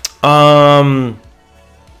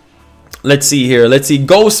 Let's see here. Let's see.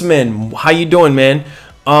 Ghostman, how you doing, man?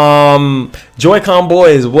 Joy-Con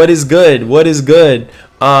Boys, what is good? What is good?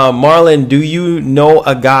 Marlon, do you know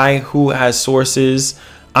a guy who has sources?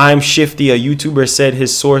 I'm Shifty, a YouTuber, said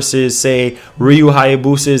his sources say Ryu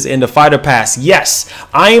Hayabusa is in the Fighter Pass. Yes,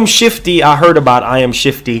 I Am Shifty. I heard about I Am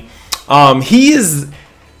Shifty. He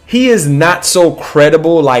is not so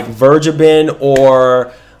credible like Vergibin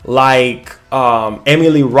or like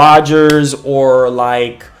Emily Rogers or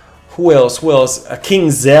like who else?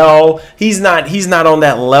 King Zell. He's not on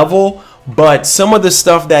that level. But some of the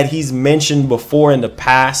stuff that he's mentioned before in the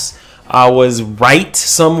past was right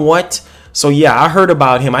somewhat. So yeah, I heard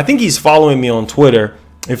about him. I think he's following me on Twitter,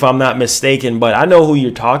 if I'm not mistaken. But I know who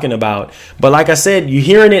you're talking about. But like I said, you're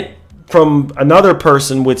hearing it from another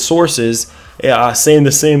person with sources saying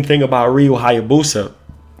the same thing about Ryu Hayabusa.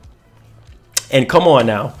 And come on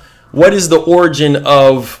now, what is the origin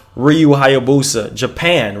of Ryu Hayabusa?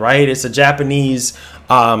 Japan, right? It's a Japanese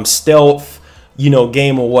stealth,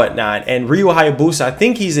 game or whatnot. And Ryu Hayabusa, I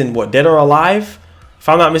think he's in what, Dead or Alive? If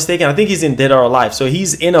I'm not mistaken, I think he's in Dead or Alive. So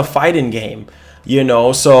he's in a fighting game,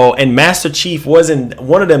 So, and Master Chief was in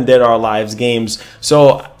one of them Dead or Alive games.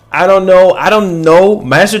 So I don't know.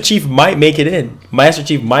 Master Chief might make it in. Master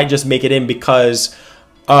Chief might just make it in because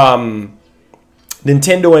Nintendo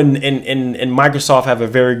and Microsoft have a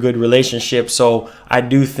very good relationship. So I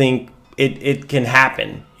do think it can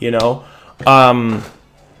happen,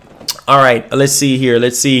 All right, let's see here.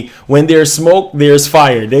 Let's see. When there's smoke, there's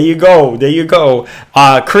fire. There you go. There you go.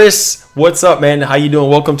 Chris, what's up, man? How you doing?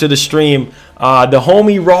 Welcome to the stream. The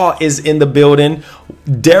homie Raw is in the building.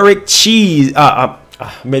 Derek Cheese. I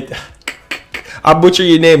butcher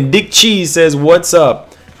your name. Dick Cheese says, what's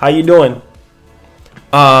up? How you doing?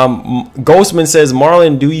 Ghostman says,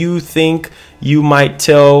 Marlon, do you think you might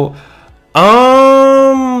tell?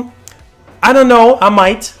 I don't know. I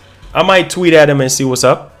might tweet at him and see what's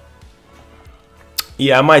up.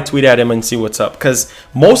 Yeah, I might tweet at him and see what's up, because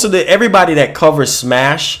most of everybody that covers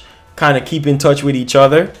Smash kind of keep in touch with each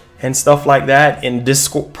other and stuff like that in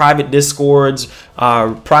private Discords,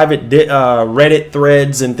 private Reddit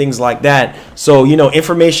threads and things like that. So,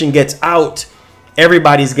 information gets out,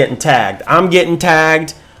 everybody's getting tagged. I'm getting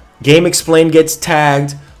tagged, Game Explain gets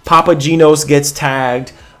tagged, Papa Genos gets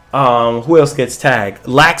tagged, who else gets tagged?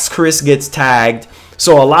 Lax Chris gets tagged.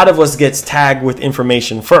 So a lot of us gets tagged with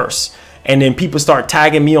information first. And then people start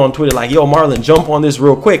tagging me on Twitter like, yo, Marlon, jump on this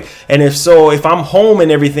real quick. And if I'm home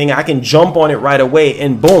and everything, I can jump on it right away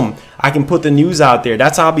and boom, I can put the news out there.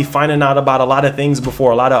 That's how I'll be finding out about a lot of things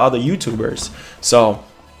before a lot of other YouTubers. So,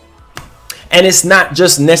 and it's not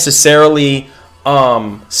just necessarily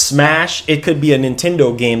Smash. It could be a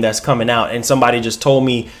Nintendo game that's coming out and somebody just told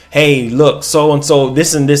me, hey, look, so and so,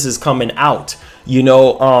 this and this is coming out,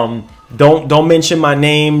 Don't mention my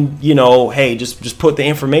name, hey, just put the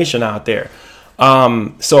information out there.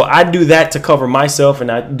 So I do that to cover myself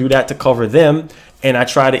and I do that to cover them. And I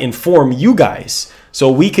try to inform you guys.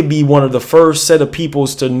 So we could be one of the first set of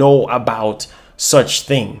peoples to know about such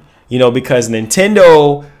thing, because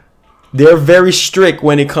Nintendo, they're very strict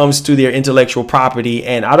when it comes to their intellectual property.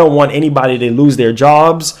 And I don't want anybody to lose their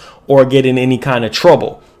jobs or get in any kind of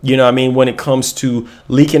trouble. When it comes to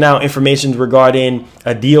leaking out information regarding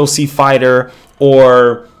a DLC fighter,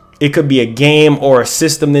 or it could be a game or a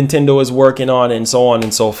system Nintendo is working on, and so on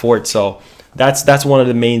and so forth. So that's one of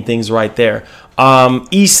the main things right there.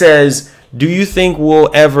 E says, do you think we'll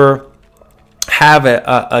ever have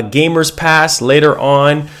a Gamers Pass later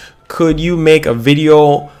on? Could you make a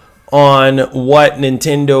video on what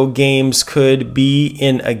Nintendo games could be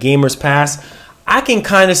in a Gamers Pass? I can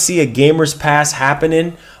kind of see a Gamers Pass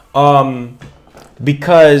happening.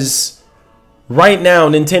 Because right now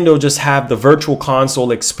Nintendo just have the virtual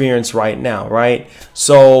console experience right now, right?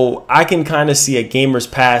 So I can kind of see a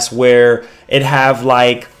Gamers Pass where it have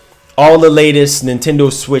like all the latest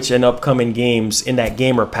Nintendo Switch and upcoming games in that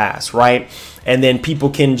Gamer Pass, right? And then people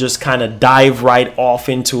can just kind of dive right off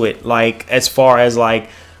into it, like as far as like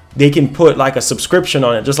they can put like a subscription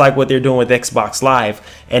on it, just like what they're doing with Xbox Live,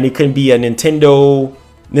 and it can be a Nintendo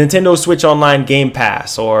Switch Online Game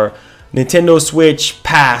Pass or Nintendo Switch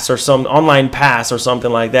Pass or some online pass or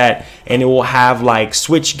something like that, and it will have like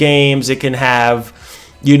Switch games. It can have,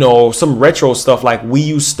 you know, some retro stuff like Wii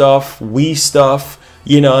U stuff, Wii stuff,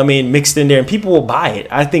 you know what I mean, mixed in there, and people will buy it.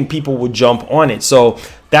 I think people will jump on it, so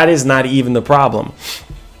that is not even the problem.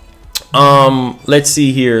 Let's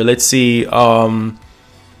see here. Let's see.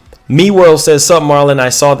 MeWorld says, "Sup, Marlon? I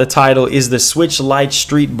saw the title. Is the Switch Lite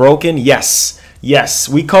Street broken?" Yes. Yes,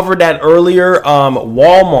 we covered that earlier.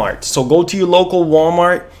 Walmart. So go to your local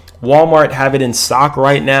Walmart. Walmart have it in stock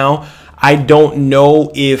right now. I don't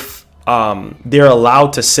know if they're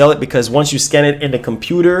allowed to sell it, because once you scan it in the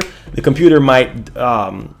computer might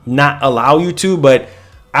not allow you to. But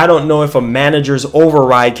I don't know if a manager's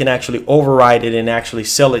override can actually override it and actually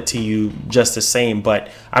sell it to you just the same. But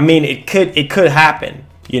I mean, it could happen.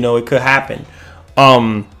 You know, it could happen.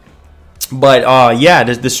 But yeah,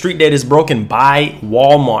 the street date is broken by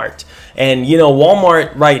Walmart. And you know,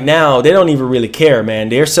 Walmart right now, they don't even really care, man.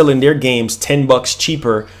 They're selling their games $10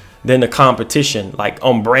 cheaper than the competition, like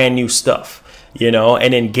on brand new stuff, you know.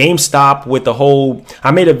 And then GameStop with the whole,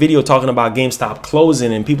 I made a video talking about GameStop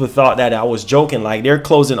closing, and people thought that I was joking. Like, they're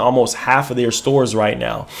closing almost half of their stores right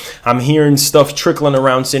now. I'm hearing stuff trickling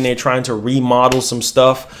around saying they're trying to remodel some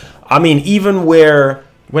stuff. I mean, even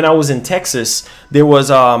when I was in Texas, there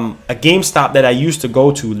was a GameStop that I used to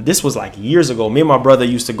go to. This was like years ago. Me and my brother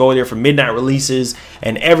used to go there for midnight releases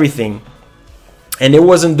and everything. And it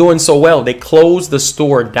wasn't doing so well. They closed the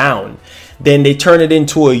store down. Then they turned it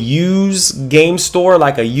into a used game store,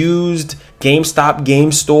 like a used GameStop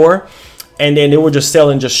game store. And then they were just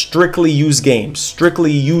selling just strictly used games,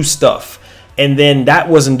 strictly used stuff. And then that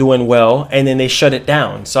wasn't doing well. And then they shut it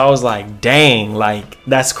down. So I was like, dang, like,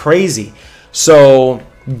 that's crazy. So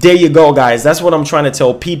there you go, guys. That's what I'm trying to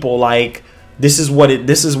tell people. Like, this is what it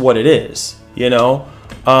is, you know.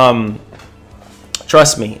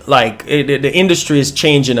 Trust me, like, the industry is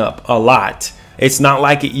changing up a lot. It's not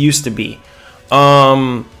like it used to be.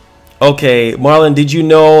 Okay, Marlon, did you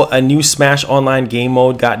know a new Smash Online game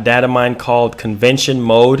mode got data mine called Convention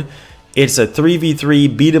Mode? It's a 3v3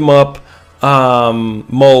 beat 'em up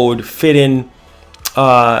mode fitting.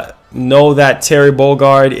 Know that Terry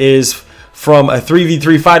Bogard is from a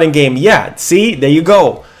 3v3 fighting game. Yeah, see, there you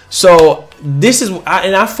go. So this is,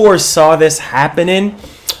 and I foresaw this happening,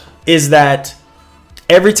 is that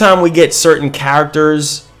every time we get certain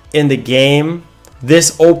characters in the game,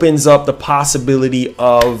 this opens up the possibility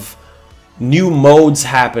of new modes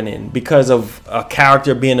happening because of a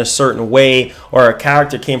character being a certain way, or a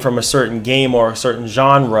character came from a certain game or a certain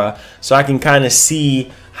genre. So I can kind of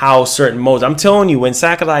see how certain modes. I'm telling you, when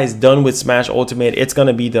Sakurai is done with Smash Ultimate, it's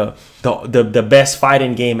gonna be the best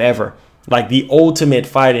fighting game ever. Like the ultimate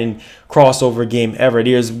fighting crossover game ever.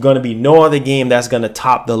 There's gonna be no other game that's gonna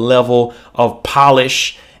top the level of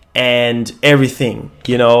polish and everything.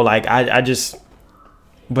 You know, like I just,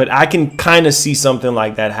 but I can kind of see something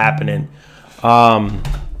like that happening.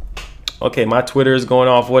 Okay, my Twitter is going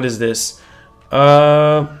off. What is this?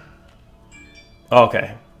 Okay.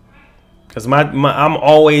 Because I'm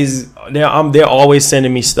always, they're always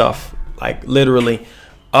sending me stuff, like literally.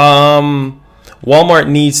 Walmart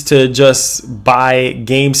needs to just buy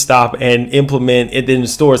GameStop and implement it in the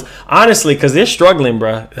stores. Honestly, because they're struggling,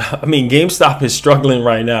 bruh. I mean, GameStop is struggling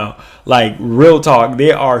right now. Like, real talk,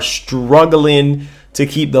 they are struggling to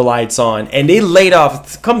keep the lights on. And they laid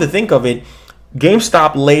off, come to think of it,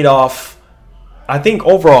 GameStop laid off, I think,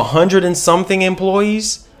 over 100 and something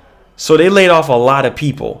employees. So they laid off a lot of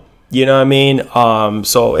people. You know what I mean?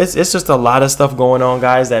 So it's just a lot of stuff going on,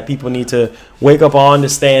 guys, that people need to wake up on,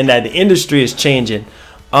 understand that the industry is changing.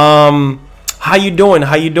 How you doing?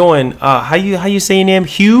 How you doing? How you say your name?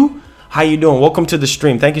 Hugh? How you doing? Welcome to the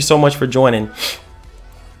stream. Thank you so much for joining.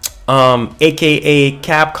 AKA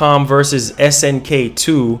Capcom versus SNK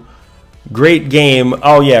 2. Great game.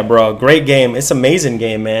 Oh yeah, bro. Great game. It's an amazing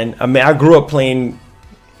game, man. I mean, I grew up playing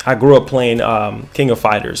King of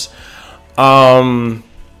Fighters.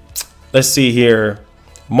 Let's see here.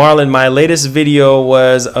 Marlon, my latest video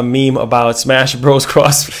was a meme about Smash Bros.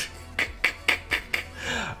 Cross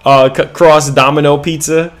Domino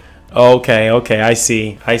Pizza. Okay, I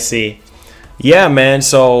see. Yeah, man.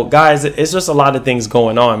 So guys, it's just a lot of things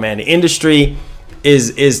going on, man. The industry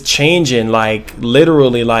is changing, like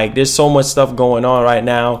literally. Like, there's so much stuff going on right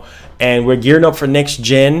now, and we're gearing up for next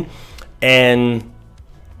gen. And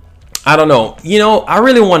I don't know. You know, I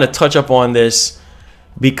really want to touch up on this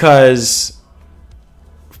because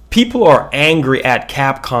people are angry at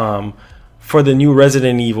Capcom for the new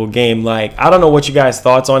Resident Evil game. Like, I don't know what you guys'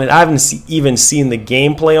 thoughts on it. I haven't even seen the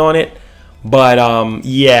gameplay on it, but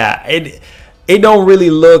yeah, it don't really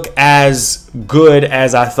look as good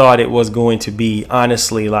as I thought it was going to be.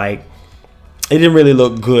 Honestly, like, it didn't really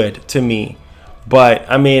look good to me. But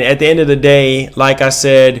I mean, at the end of the day, like I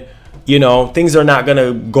said, you know, things are not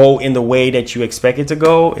gonna go in the way that you expect it to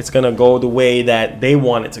go. It's gonna go the way that they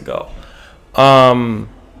want it to go.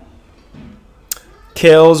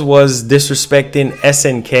 Kales was disrespecting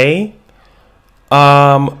SNK.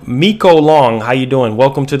 Miko Long, how you doing?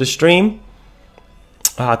 Welcome to the stream.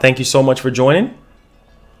 Thank you so much for joining.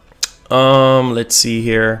 Let's see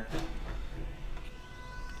here.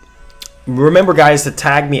 Remember, guys, to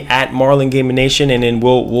tag me at MarlonGamingNation, and then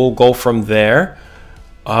we'll go from there.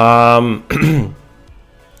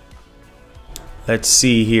 Let's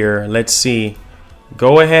see here. Let's see.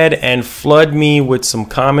 Go ahead and flood me with some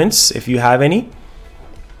comments if you have any.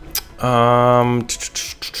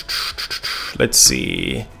 Let's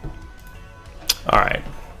see. All right.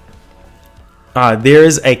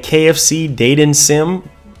 There's a KFC dating sim.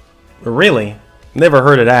 Really? Never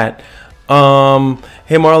heard of that.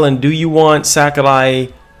 Hey Marlon, do you want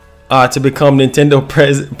Sakurai to become Nintendo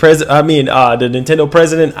president? I mean, the Nintendo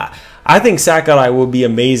president. I think Sakurai would be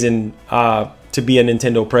amazing to be a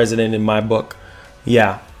Nintendo president in my book.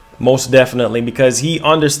 Yeah, most definitely, because he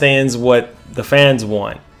understands what the fans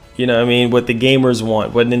want. You know what I mean? What the gamers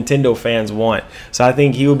want, what Nintendo fans want. So I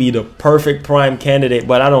think he will be the perfect prime candidate,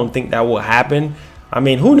 but I don't think that will happen. I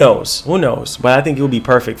mean, who knows? Who knows? But I think he'll be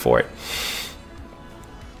perfect for it.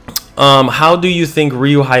 How do you think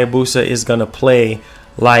Ryu Hayabusa is going to play?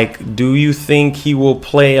 Like, do you think he will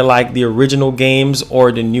play like the original games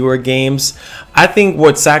or the newer games? I think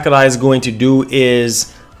what Sakurai is going to do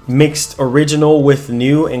is mix original with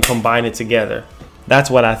new and combine it together. That's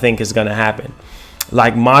what I think is going to happen.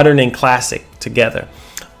 Like modern and classic together.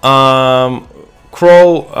 Crow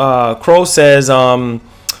says,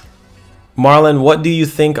 Marlon, what do you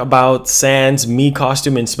think about Sans Mii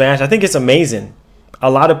costume in Smash? I think it's amazing. A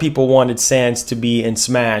lot of people wanted Sans to be in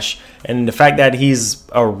Smash, and the fact that he's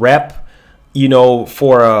a rep, you know,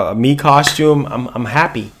 for a Mii costume, I'm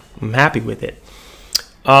happy. I'm happy with it.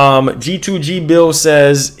 G2G Bill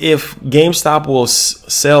says, if GameStop will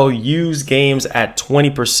sell used games at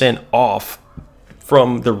 20% off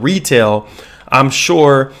from the retail, I'm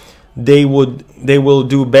sure they will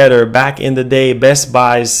do better. Back in the day, Best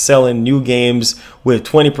Buy's selling new games with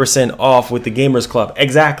 20% off with the Gamers Club.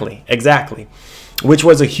 Exactly. Which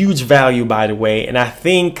was a huge value, by the way. And I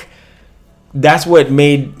think that's what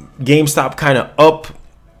made GameStop kind of up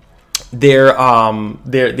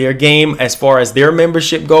their game as far as their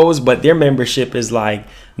membership goes. But their membership is like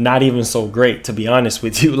not even so great, to be honest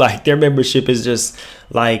with you. Like, their membership is just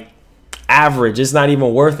like average. It's not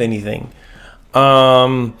even worth anything.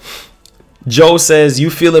 Joe says,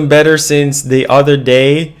 you feeling better since the other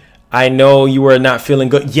day? I know you were not feeling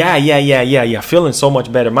good. Yeah. Feeling so much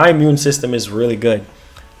better. My immune system is really good.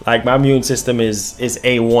 Like, my immune system is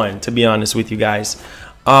A1, to be honest with you guys.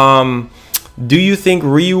 Do you think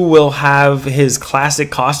Ryu will have his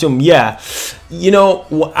classic costume? Yeah. You know,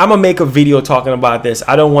 I'm going to make a video talking about this.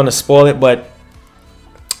 I don't want to spoil it, but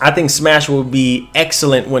I think Smash will be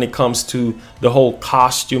excellent when it comes to the whole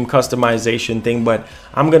costume customization thing, but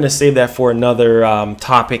I'm going to save that for another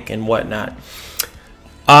topic and whatnot.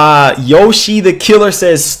 Yoshi the Killer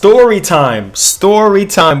says, story time,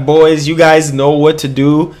 boys. You guys know what to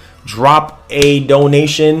do. Drop a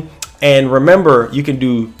donation, and remember, you can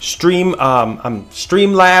do Streamlabs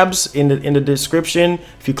in the description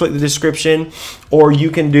if you click the description, or you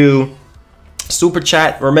can do super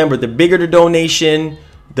chat. Remember, the bigger the donation,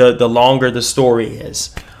 the longer the story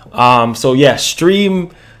is. So yeah,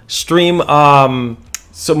 stream. Some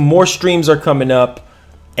more streams are coming up.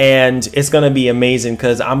 And it's going to be amazing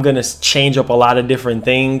because I'm going to change up a lot of different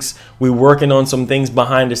things. We're working on some things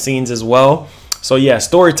behind the scenes as well. So yeah,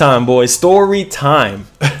 story time, boys. Story time.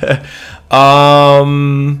 Oh,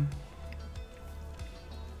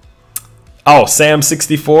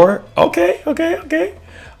 Sam64. Okay. All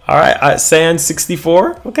right,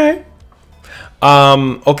 Sam64. Okay.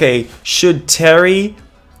 Okay. Should Terry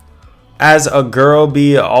as a girl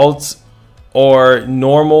be alt or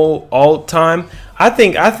normal alt time? I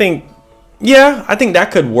think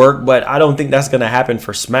that could work, but I don't think that's gonna happen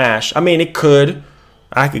for Smash. I mean, it could.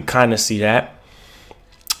 I could kind of see that.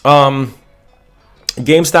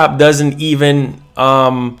 GameStop doesn't even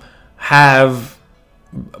have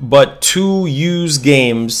but 2 used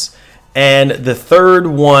games and the third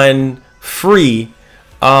one free.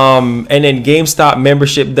 And then GameStop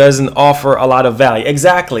membership doesn't offer a lot of value.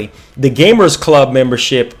 Exactly. The Gamers Club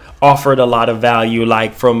membership offered a lot of value,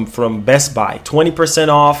 like from Best Buy, 20%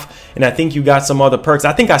 off. And I think you got some other perks.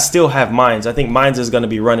 I think I still have mines. I think mines is going to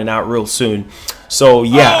be running out real soon. So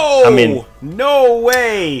yeah, oh, I mean, no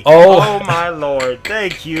way. Oh my Lord.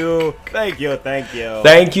 Thank you. Thank you. Thank you.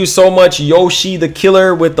 Thank you so much, Yoshi the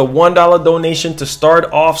Killer, with the $1 donation to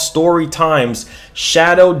start off story times.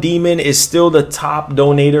 Shadow Demon is still the top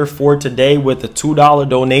donator for today with the $2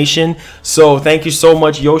 donation. So thank you so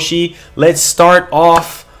much, Yoshi. Let's start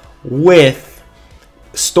off with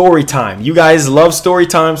story time. You guys love story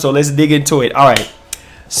time, so let's dig into it. All right.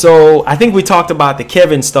 So I think we talked about the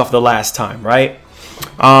Kevin stuff the last time, right?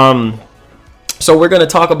 So we're going to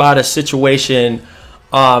talk about a situation.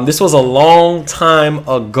 This was a long time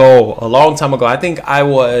ago. I think I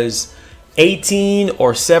was 18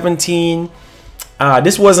 or 17.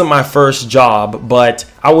 This wasn't my first job, but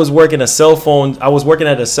I was working at a cell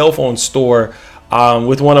phone store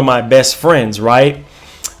with one of my best friends, right?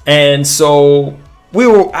 And so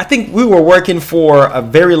I think we were working for a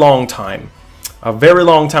very long time. We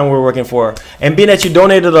were working for. And being that you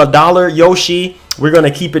donated $1, Yoshi, we're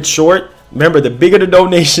going to keep it short. Remember, the bigger the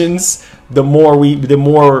donations, the more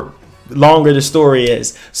longer the story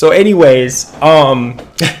is. So anyways,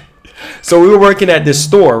 so we were working at this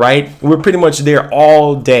store, right? We were pretty much there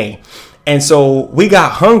all day. And so we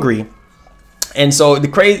got hungry. And so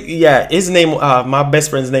his name, my best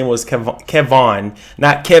friend's name was Kevon,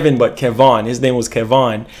 not Kevin, but Kevon. His name was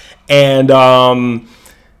Kevon. And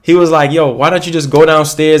he was like, yo, why don't you just go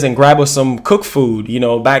downstairs and grab us some cooked food? You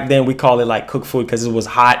know, back then we call it like cooked food because it was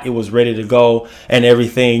hot. It was ready to go and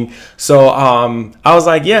everything. So I was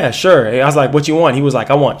like, yeah, sure. I was like, what you want? He was like,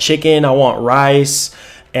 I want chicken, I want rice,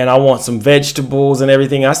 and I want some vegetables and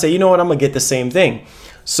everything. I said, you know what? I'm going to get the same thing.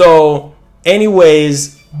 So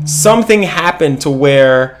anyways, something happened to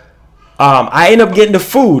where I end up getting the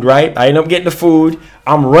food, right?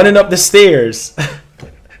 I'm running up the stairs.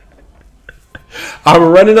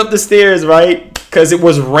 Right? Because it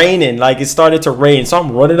was raining. Like, it started to rain. So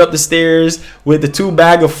I'm running up the stairs with the 2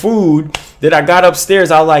 bags of food that I got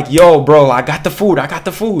upstairs. I was like, yo, bro, I got the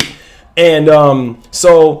food. And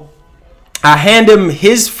so I hand him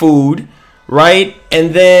his food, right?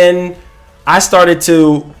 And then I started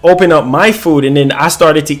to open up my food, and then I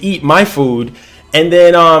started to eat my food. And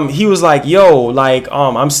then he was like, yo, like,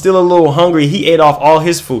 I'm still a little hungry. He ate off all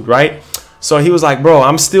his food, right? So he was like, bro,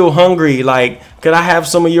 I'm still hungry. Like, could I have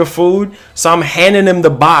some of your food? So I'm handing him the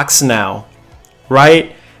box now,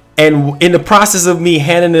 right? And in the process of me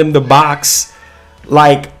handing him the box,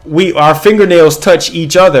 like, our fingernails touch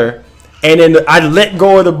each other. And then I let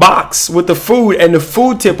go of the box with the food, and the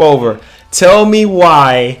food tip over. Tell me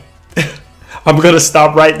why. I'm going to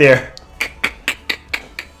stop right there.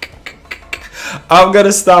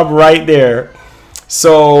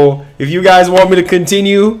 So if you guys want me to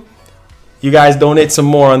continue, you guys donate some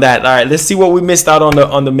more on that. All right, let's see what we missed out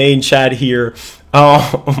on the main chat here.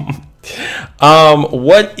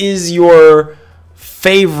 What is your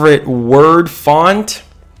favorite word font?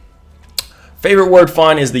 Favorite word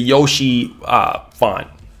font is the Yoshi font.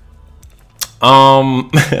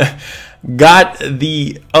 Got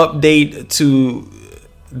the update to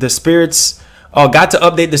the spirits. Oh, got to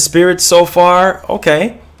update the spirits so far.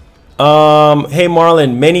 Okay. Hey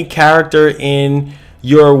Marlon, many character in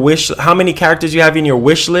your wish. How many characters you have in your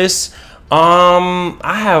wish list? I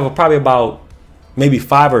have probably about maybe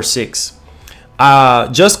 5 or 6.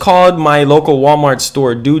 Just called my local Walmart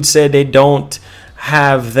store. Dude said they don't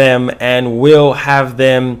have them and will have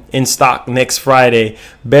them in stock next Friday.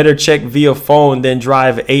 Better check via phone than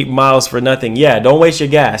drive 8 miles for nothing. Yeah, don't waste your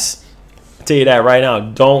gas. I'll tell you that right now.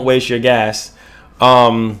 Don't waste your gas.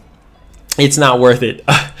 It's not worth it.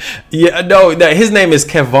 Yeah, no, his name is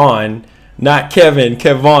Kevon, not Kevin.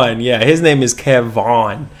 Kevon. Yeah, his name is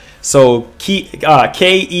Kevon. So Kevon.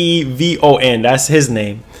 That's his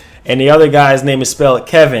name. And the other guy's name is spelled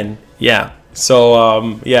Kevin. Yeah.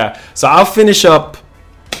 So yeah. So I'll finish up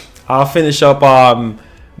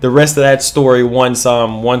the rest of that story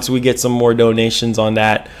once we get some more donations on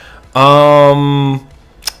that.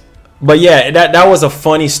 But yeah, that was a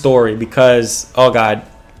funny story because, oh God,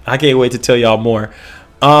 I can't wait to tell y'all more.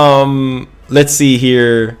 Let's see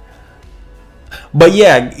here. But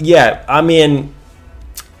yeah, I mean,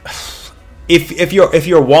 if your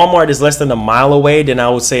Walmart is less than a mile away, then I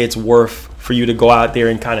would say it's worth for you to go out there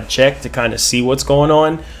and kind of check to kind of see what's going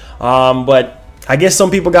on. But I guess some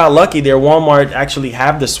people got lucky. Their Walmart actually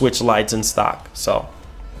have the Switch Lites in stock. So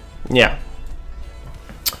yeah.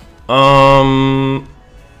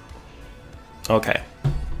 Okay.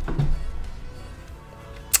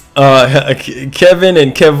 Kevin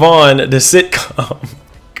and Kevon, the sitcom.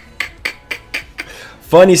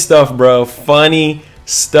 Funny stuff, bro. Funny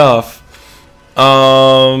stuff.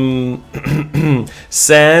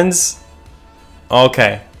 Sans.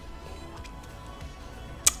 Okay.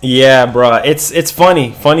 Yeah, bro. It's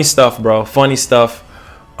funny. Funny stuff, bro. Funny stuff.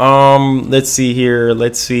 Let's see here.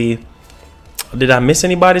 Let's see. Did I miss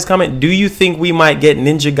anybody's comment? Do you think we might get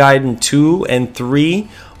Ninja Gaiden 2 and 3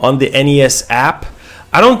 on the NES app?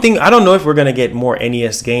 I don't know if we're gonna get more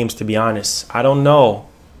NES games, to be honest. I don't know.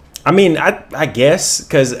 I mean, I guess,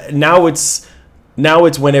 because now it's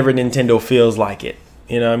whenever Nintendo feels like it.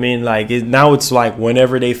 You know what I mean? Like now it's like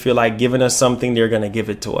whenever they feel like giving us something, they're gonna give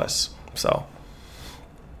it to us. So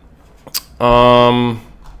all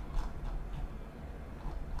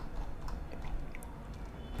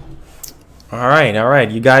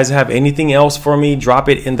right. You guys have anything else for me? Drop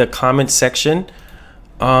it in the comment section.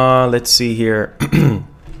 Let's see here.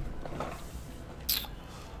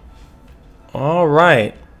 All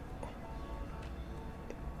right.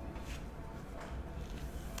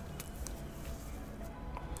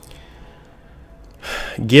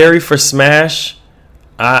 Gary for Smash.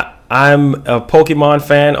 I'm a Pokemon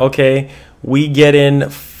fan. Okay, we get in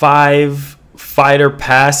 5 fighter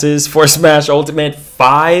passes for Smash Ultimate.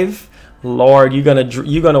 5. Lord, you're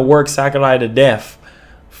gonna work Sakurai to death.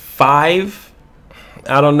 5.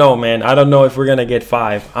 I don't know, man. I don't know if we're gonna get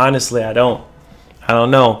 5. Honestly, I don't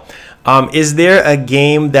know. Is there a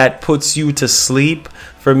game that puts you to sleep?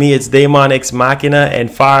 For me, it's Daemon X Machina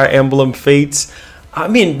and Fire Emblem Fates. I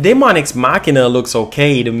mean, Daemon X Machina looks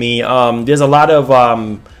okay to me. There's a lot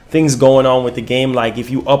of things going on with the game. Like if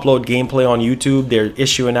you upload gameplay on YouTube, they're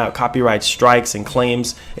issuing out copyright strikes and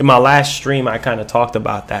claims. In my last stream, I kind of talked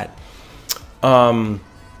about that.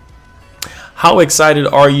 How excited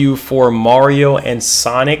are you for Mario and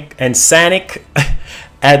Sonic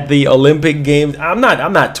at the Olympic Games? I'm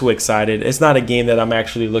not too excited. It's not a game that I'm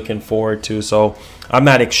actually looking forward to, so I'm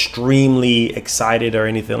not extremely excited or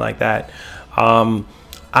anything like that.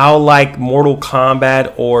 I'll like Mortal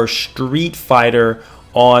Kombat or Street Fighter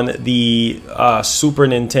on the Super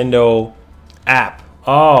Nintendo app.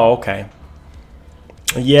 Oh, okay.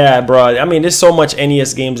 Yeah, bro. I mean, there's so much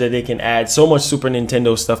NES games that they can add, so much Super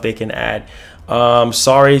Nintendo stuff they can add.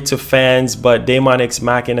 Sorry to fans, but Daemon X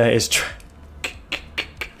Machina is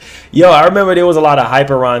Yo, I remember there was a lot of hype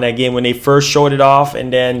around that game when they first showed it off,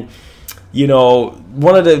 and then, you know,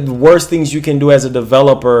 one of the worst things you can do as a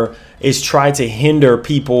developer is try to hinder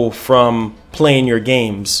people from playing your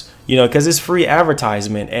games, you know, because it's free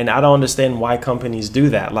advertisement, and I don't understand why companies do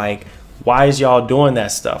that. Like, why is y'all doing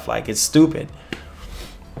that stuff? Like, it's stupid.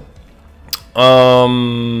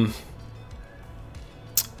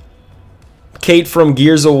 Kate from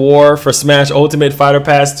Gears of War for Smash Ultimate Fighter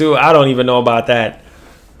Pass 2. I don't even know about that.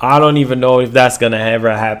 I don't even know if that's gonna ever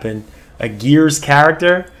happen. A Gears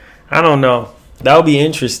character? I don't know. That would be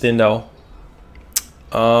interesting though.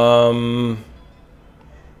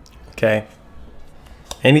 Okay.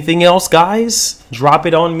 Anything else, guys? Drop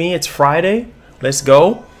it on me. It's Friday. Let's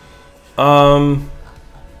go.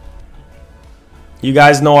 You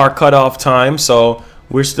guys know our cutoff time, so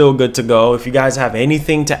we're still good to go. If you guys have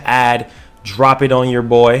anything to add, drop it on your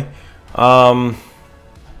boy.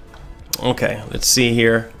 Okay, let's see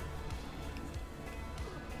here.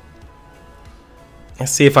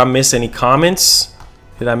 Let's see if I miss any comments.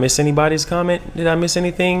 Did I miss anybody's comment? Did I miss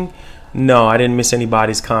anything? No, I didn't miss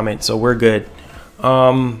anybody's comment, so we're good.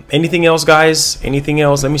 Anything else, guys? Anything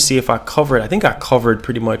else? Let me see if I covered. I think I covered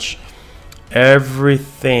pretty much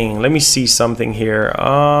everything. Let me see something here.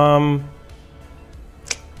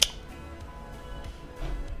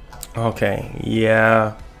 Okay,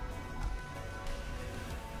 yeah.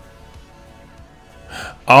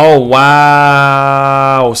 Oh,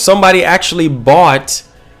 wow. Somebody actually bought,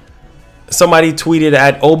 somebody tweeted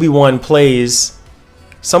at Obi-Wan Plays,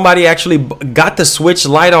 somebody actually got the Switch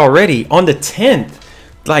Lite already on the 10th,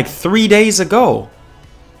 like 3 days ago.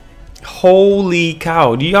 Holy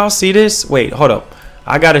cow. Do y'all see this? Wait, hold up.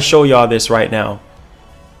 I gotta show y'all this right now.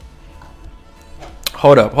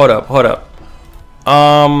 Hold up.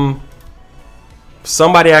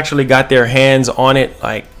 Somebody actually got their hands on it.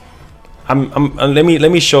 Like, let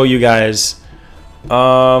me show you guys.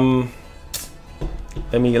 Let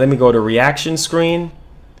me go to reaction screen.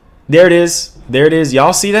 There it is. There it is.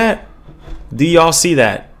 Y'all see that? Do y'all see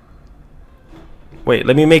that? Wait,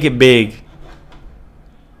 let me make it big.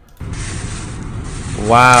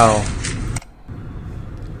 Wow.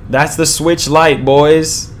 That's the Switch Lite,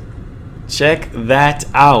 boys. Check that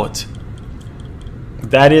out.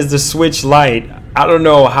 That is the Switch Lite. I don't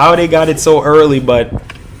know how they got it so early, but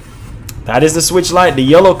that is the Switch Lite, the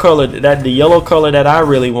yellow color. The yellow color that I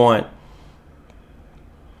really want.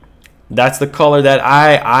 That's the color that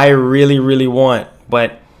I really want,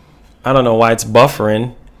 but I don't know why it's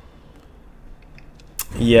buffering.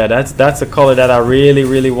 Yeah, that's the color that I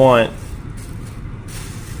really want.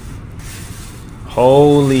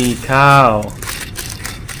 Holy cow.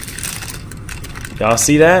 Y'all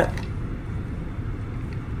see that?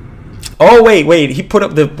 Oh wait, he put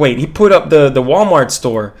up the Walmart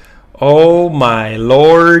store. Oh my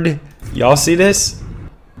lord. Y'all see this?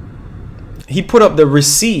 He put up the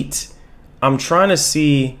receipt. I'm trying to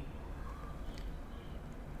see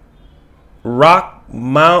Rockmart,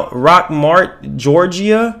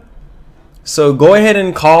 Georgia. So go ahead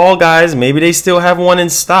and call, guys. Maybe they still have one in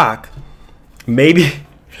stock. Maybe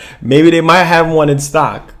they might have one in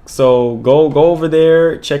stock. So go over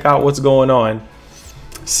there, check out what's going on.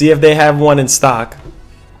 See if they have one in stock.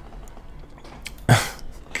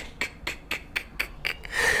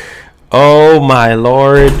 Oh my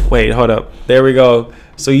lord. Wait, hold up. There we go.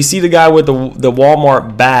 So you see the guy with the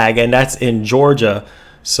Walmart bag, and that's in Georgia.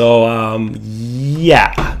 So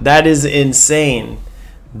yeah, that is insane.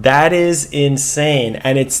 That is insane.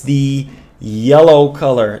 And it's the yellow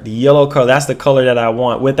color. The yellow color. That's the color that I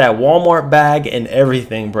want, with that Walmart bag and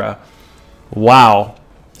everything, bro. Wow.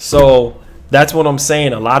 So that's what I'm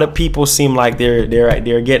saying. A lot of people seem like they're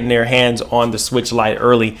getting their hands on the Switch Lite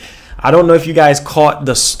early. I don't know if you guys caught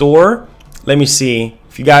the store. Let me see.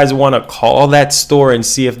 If you guys want to call that store and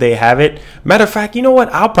see if they have it. Matter of fact, you know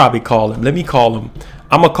what? I'll probably call them. Let me call them.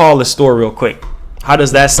 I'm going to call the store real quick. How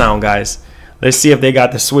does that sound, guys? Let's see if they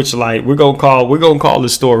got the Switch Lite. We're going to call the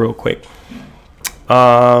store real quick.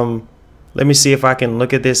 Let me see if I can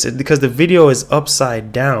look at this, because the video is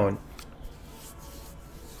upside down.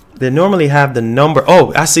 They normally have the number.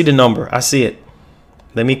 Oh, I see the number. I see it.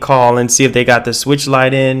 Let me call and see if they got the Switch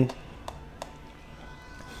Lite in.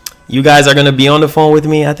 You guys are going to be on the phone with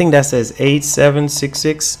me. I think that says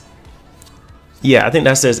 8766. Yeah, I think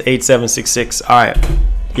that says 8766. All right.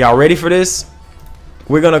 Y'all ready for this?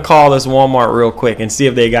 We're going to call this Walmart real quick and see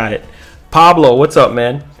if they got it. Pablo, what's up,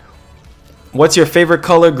 man? What's your favorite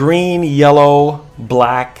color? Green, yellow,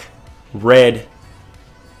 black, red,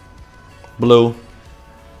 blue.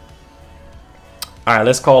 All right,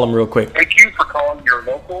 let's call them real quick. Thank you for calling your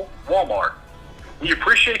local Walmart. We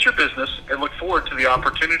appreciate your business and look forward to the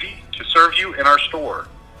opportunity to serve you in our store.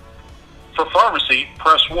 For pharmacy,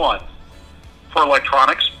 press 1. For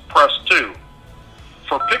electronics, press 2.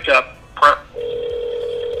 For pickup, press...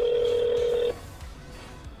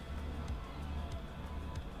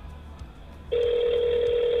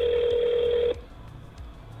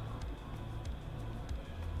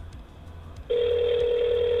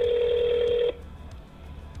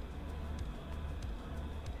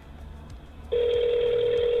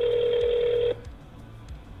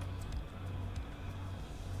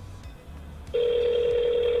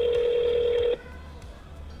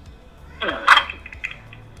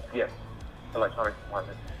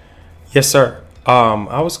 Yes, sir.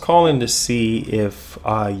 I was calling to see if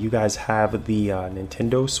you guys have the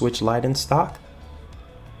Nintendo Switch Lite in stock.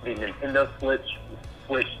 The Nintendo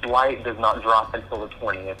Switch Lite does not drop until the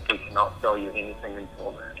 20th. We cannot sell you anything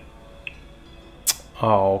until then.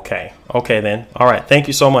 Oh, okay. Okay, then. All right. Thank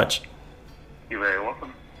you so much. You're very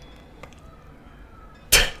welcome.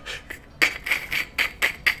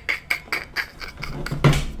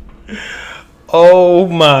 Oh,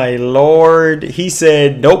 my Lord. He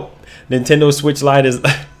said, nope. Nintendo Switch Lite is...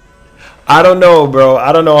 I don't know, bro.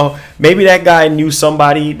 I don't know. Maybe that guy knew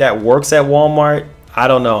somebody that works at Walmart. I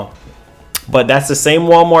don't know. But that's the same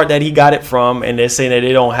Walmart that he got it from, and they're saying that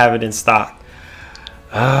they don't have it in stock.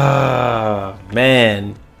 Ah,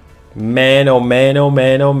 man. Man, oh, man, oh,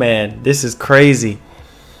 man, oh, man. This is crazy.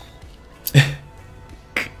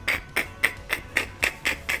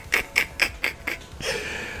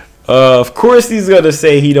 Of course he's going to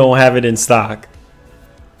say he don't have it in stock.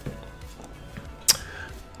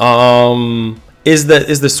 Is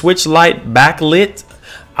the Switch Lite backlit?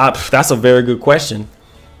 That's a very good question.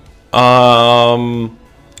 I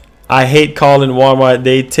hate calling Walmart.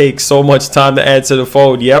 They take so much time to answer the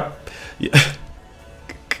phone. Yep.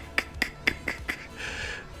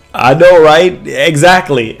 I know, right?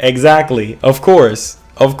 Exactly. Of course.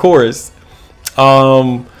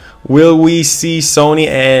 Will we see Sony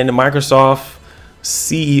and Microsoft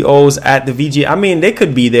CEOs at the VG? I mean, they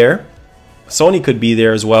could be there. Sony could be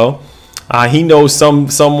there as well. He knows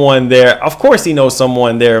someone there. Of course he knows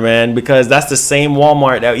someone there, man, because that's the same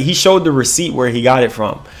Walmart that he showed the receipt where he got it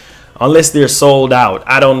from. Unless they're sold out.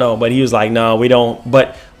 I don't know, but he was like, no, we don't.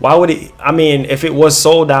 But Why would he? I mean, if it was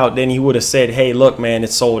sold out, then he would have said, hey, look, man,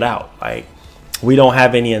 it's sold out. Like, we don't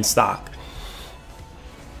have any in stock.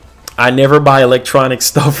 I never buy electronic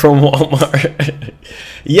stuff from Walmart.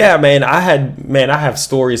 Yeah, man, I have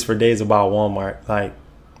stories for days about Walmart. Like,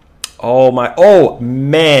 oh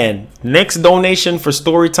man, next donation for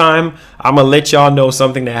story time, I'm gonna let y'all know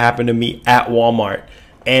something that happened to me at Walmart.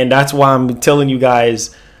 And that's why I'm telling you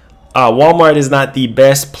guys, Walmart is not the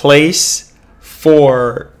best place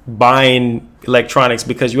for buying electronics,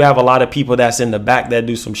 because you have a lot of people that's in the back that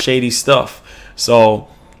do some shady stuff. So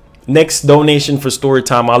next donation for story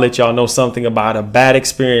time, I'll let y'all know something about a bad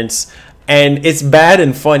experience, and it's bad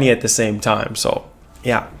and funny at the same time. So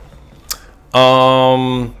yeah.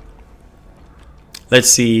 Let's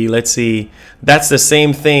see. That's the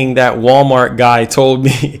same thing that Walmart guy told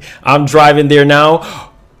me. I'm driving there now.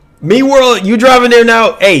 Me World, you driving there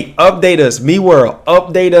now? Hey, update us. Me World,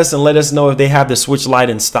 update us and let us know if they have the Switch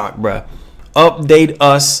Lite in stock, bruh. Update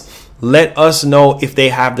us. Let us know if they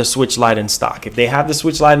have the Switch Lite in stock. If they have the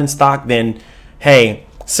Switch Lite in stock, then hey,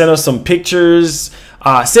 send us some pictures.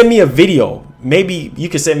 Send me a video. Maybe you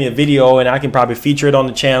can send me a video and I can probably feature it on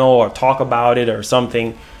the channel or talk about it or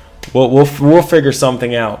something. We'll figure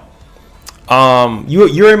something out.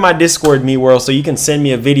 You're in my Discord, Me World, so you can send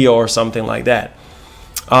me a video or something like that.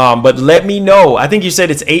 But let me know. I think you said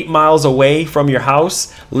it's 8 miles away from your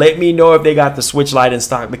house. Let me know if they got the Switch Lite in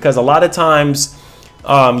stock, because a lot of times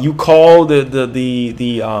you call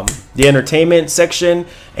the entertainment section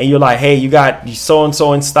and you're like, hey, you got so and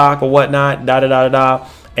so in stock or whatnot,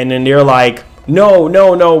 and then they're like,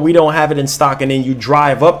 no, we don't have it in stock, and then you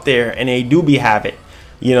drive up there and they do have it,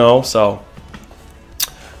 you know. So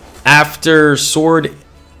after Sword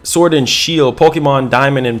and Shield, Pokemon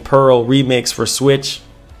Diamond and Pearl remix for Switch,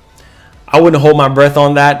 I wouldn't hold my breath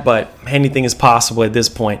on that, but anything is possible at this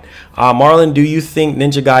point. Marlon, do you think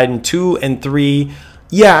Ninja Gaiden 2 and 3?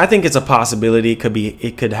 Yeah, I think it's a possibility. It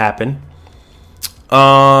could happen.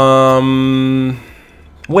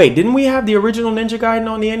 Wait, didn't we have the original Ninja Gaiden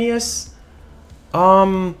on the NES?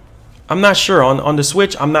 I'm not sure. On the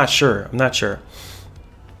Switch, I'm not sure.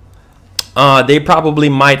 They probably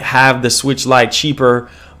might have the Switch Lite cheaper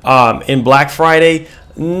in Black Friday.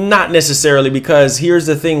 Not necessarily, because here's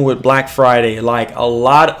the thing with Black Friday, like a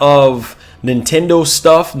lot of Nintendo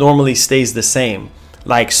stuff normally stays the same.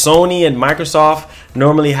 Like Sony and Microsoft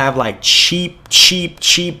normally have like cheap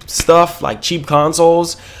stuff, like cheap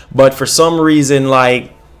consoles, but for some reason,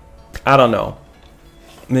 like, I don't know,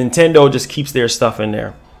 Nintendo just keeps their stuff in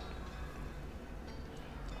there.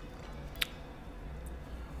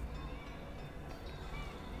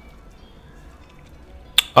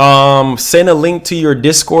 Send a link to your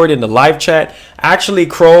Discord in the live chat. Actually,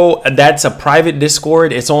 Crow, that's a private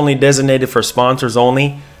Discord. It's only designated for sponsors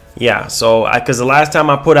only. Yeah, so because the last time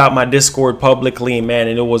I put out my Discord publicly, man,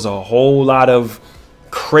 and it was a whole lot of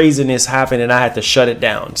craziness happening, and I had to shut it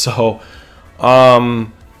down. So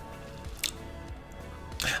I'm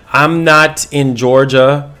not in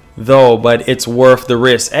Georgia though, but it's worth the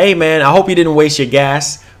risk. Hey man, I hope you didn't waste your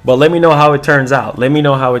gas, but let me know how it turns out. Let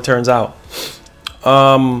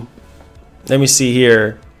me see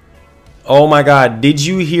here. Oh my god, did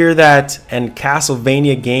you hear that? And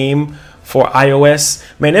Castlevania game for iOS?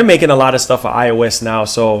 Man, they're making a lot of stuff for iOS now,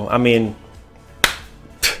 so I mean,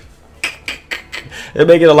 they're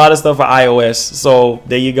making a lot of stuff for iOS, so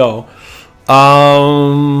there you go.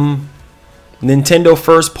 Nintendo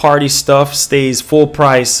first party stuff stays full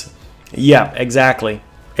price. Yeah, exactly.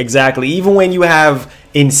 Even when you have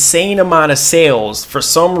insane amount of sales, for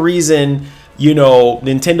some reason, you know,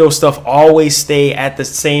 Nintendo stuff always stay at the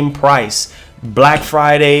same price. Black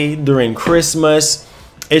Friday, during Christmas,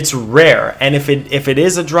 it's rare. And if it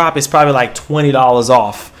is a drop, it's probably like $20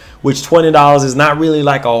 off, which $20 is not really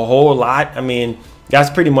like a whole lot. I mean,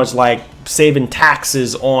 that's pretty much like saving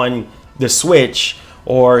taxes on the Switch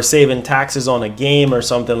or saving taxes on a game or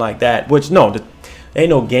something like that. Which, no, ain't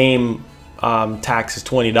no game tax is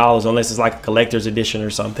 $20 unless it's like a collector's edition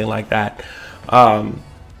or something like that.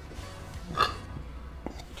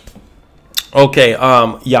 Okay,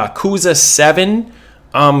 Yakuza 7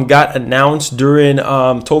 got announced during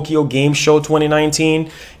Tokyo Game Show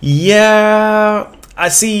 2019. Yeah, I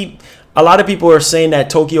see a lot of people are saying that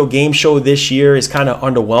Tokyo Game Show this year is kind of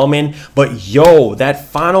underwhelming, but yo, that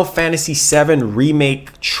Final Fantasy 7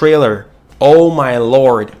 remake trailer, oh my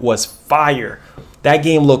lord, was fire. That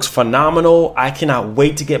game looks phenomenal. I cannot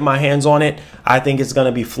wait to get my hands on it. I think it's going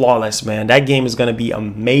to be flawless, man. That game is going to be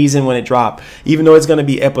amazing when it drops. Even though it's going to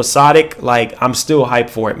be episodic, like, I'm still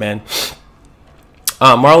hyped for it, man.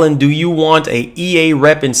 Marlon, do you want a EA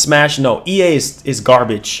rep in Smash? No, EA is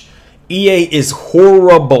garbage. EA is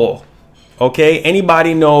horrible. Okay,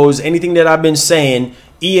 anybody knows anything that I've been saying,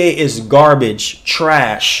 EA is garbage,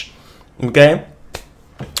 trash. Okay,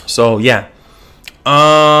 so yeah.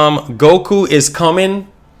 Goku is coming.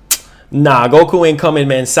 Nah, Goku ain't coming,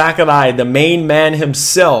 man. Sakurai, the main man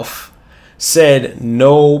himself, said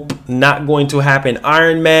nope, not going to happen.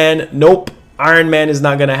 Iron Man, nope, Iron Man is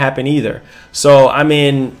not gonna happen either. So I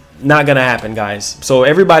mean, not gonna happen, guys. So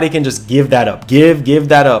everybody can just give that up. Give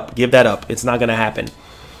that up. Give that up. It's not gonna happen.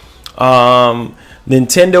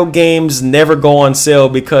 Nintendo games never go on sale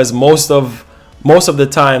because most of the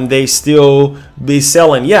time they still be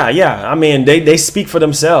selling. Yeah, I mean, they speak for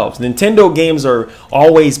themselves. Nintendo games are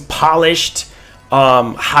always polished,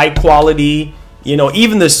 high quality. You know,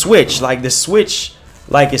 even the Switch, like is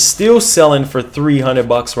still selling for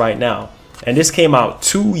 $300 right now. And this came out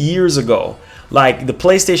 2 years ago. Like the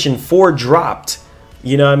PlayStation 4 dropped,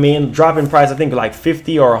 you know what I mean? Drop in price, I think like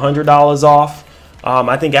 $50 or $100 off.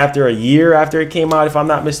 I think after a year after it came out, if I'm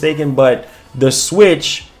not mistaken. But the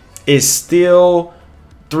Switch is still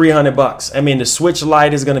 $300. I mean, the Switch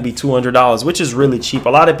Lite is going to be $200, which is really cheap. A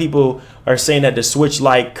lot of people are saying that the Switch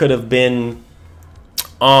Lite could have been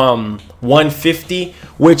 $150,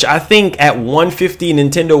 which I think at $150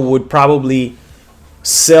 Nintendo would probably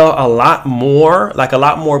sell a lot more, like a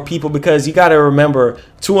lot more people, because you got to remember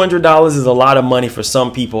 $200 is a lot of money for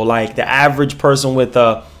some people. Like the average person with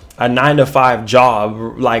a 9-to-5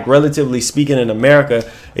 job, like relatively speaking in America,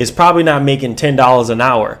 is probably not making $10 an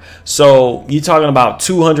hour. So you're talking about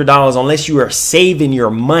 $200. Unless you are saving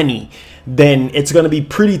your money, then it's going to be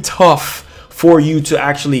pretty tough for you to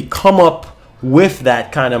actually come up with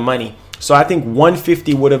that kind of money. So I think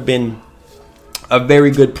 $150 would have been a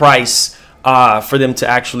very good price for them to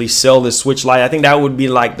actually sell the Switch Lite. I think that would be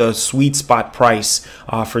like the sweet spot price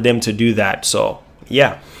for them to do that. So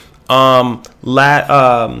yeah.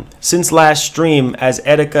 Since last stream, as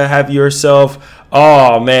Etika, have yourself.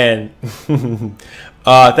 Oh man.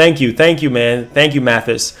 Thank you, man. Thank you,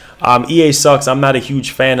 Mathis. EA sucks. I'm not a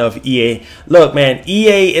huge fan of EA. Look, man,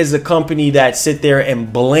 EA is a company that sit there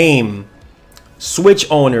and blame Switch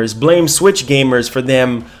owners, blame Switch gamers for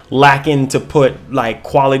them lacking to put like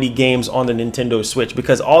quality games on the Nintendo Switch,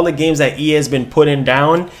 because all the games that EA has been putting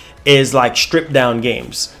down is like stripped down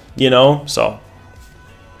games, you know. So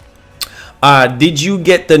did you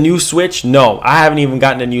get the new Switch? No, I haven't even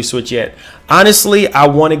gotten the new Switch yet. Honestly, I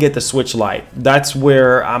want to get the Switch Lite. That's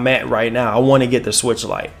where I'm at right now. I want to get the Switch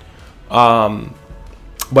Lite.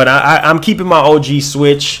 But I'm keeping my OG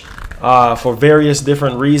Switch for various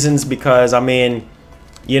different reasons, because I mean,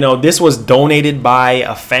 you know, this was donated by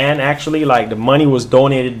a fan actually. Like the money was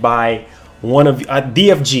donated by one of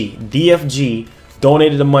DFG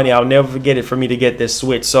donated the money. I'll never forget it, for me to get this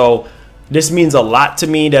Switch. So this means a lot to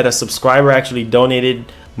me that a subscriber actually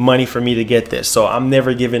donated money for me to get this. So I'm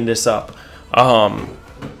never giving this up. And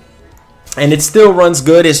it still runs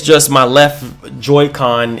good. It's just my left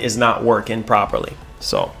Joy-Con is not working properly.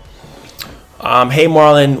 So hey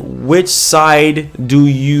Marlon, which side do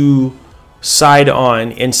you side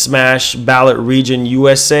on in Smash Ballot region?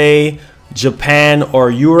 USA, Japan,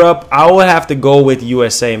 or Europe? I would have to go with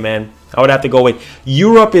USA, man. I would have to go with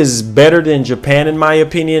Europe. Is better than Japan in my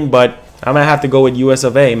opinion, but I'm gonna have to go with US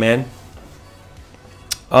of A, man.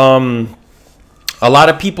 A lot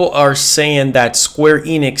of people are saying that Square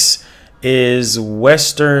Enix is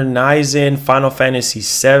westernizing Final Fantasy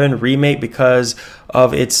VII Remake because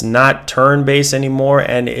of it's not turn-based anymore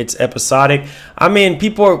and it's episodic. I mean,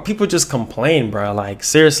 people just complain, bro. Like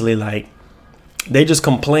seriously, like they just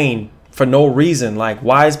complain for no reason. Like,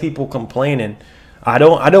 why is people complaining? I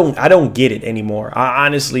don't get it anymore. I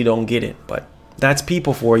honestly don't get it. But that's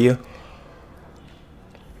people for you.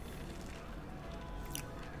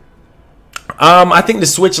 I think the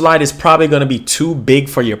Switch Lite is probably going to be too big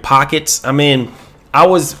for your pockets. I mean,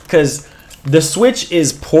 because the Switch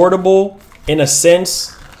is portable in a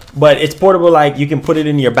sense, but it's portable like you can put it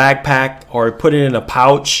in your backpack or put it in a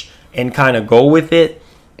pouch and kind of go with it.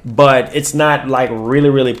 But it's not like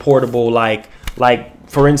really portable like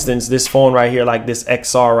for instance, this phone right here, like this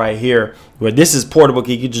XR right here, where this is portable.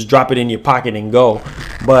 You can just drop it in your pocket and go.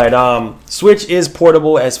 But Switch is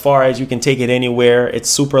portable as far as you can take it anywhere. It's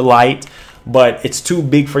super light. But it's too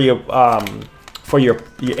big for your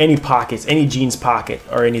any pockets, any jeans pocket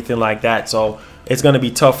or anything like that. So it's going to be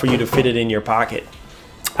tough for you to fit it in your pocket.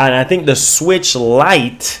 And I think the Switch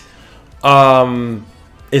Lite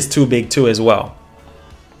is too big too as well.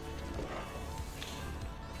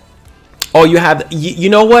 Oh, you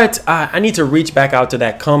know what? I need to reach back out to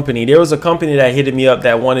that company. There was a company that hit me up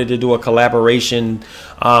that wanted to do a collaboration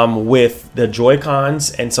with the Joy-Cons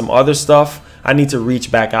and some other stuff. I need to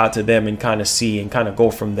reach back out to them and kind of see and kind of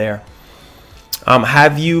go from there.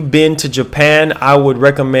 Have you been to Japan? I would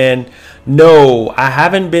recommend. No, I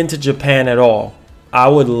haven't been to Japan at all. I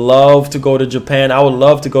would love to go to Japan. I would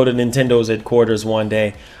love to go to Nintendo's headquarters one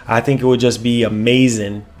day. I think it would just be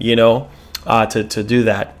amazing, you know, to do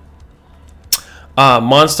that.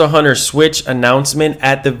 Monster Hunter Switch announcement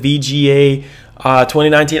at the VGA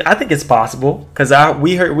 2019. I think it's possible because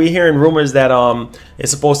we hearing rumors that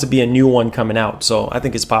it's supposed to be a new one coming out. So I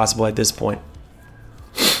think it's possible at this point.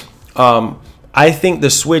 I think the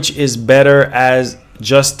Switch is better as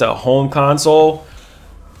just a home console.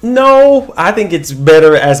 No, I think it's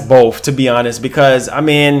better as both, to be honest, because I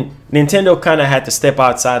mean, Nintendo kind of had to step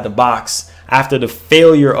outside the box after the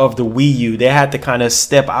failure of the Wii U. They had to kind of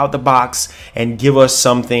step out the box and give us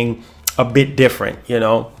something a bit different, you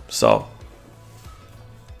know. So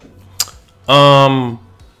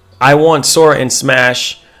I want Sora in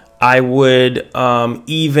Smash. I would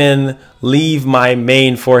even leave my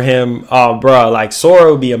main for him. Bruh, like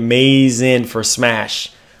Sora would be amazing for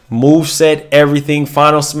Smash. Moveset, everything,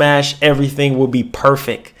 Final Smash, everything will be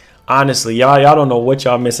perfect. Honestly, y'all don't know what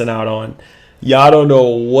y'all missing out on. Y'all don't know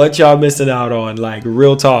what y'all missing out on. Like,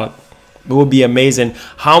 real talk. It would be amazing.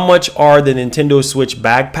 How much are the Nintendo Switch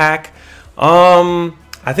backpack? I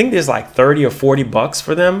think there's like 30 or 40 bucks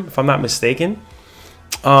for them, if I'm not mistaken.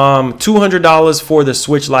 $200 for the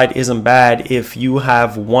Switch Lite isn't bad if you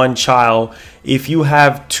have one child. If you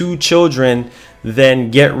have two children, then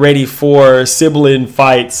get ready for sibling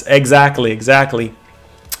fights. Exactly.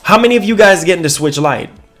 How many of you guys getting the Switch Lite?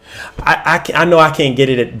 I know I can't get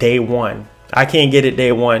it at day one. I can't get it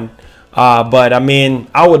day one. But I mean,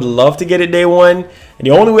 I would love to get it day one. And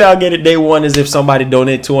the only way I'll get it day one is if somebody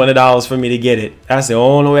donate $200 for me to get it. That's the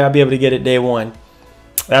only way I'll be able to get it day one.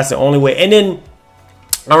 That's the only way. And then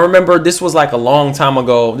I remember this was like a long time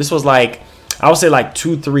ago. This was like, I would say like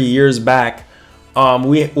 2-3 years back.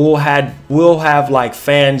 We'll have like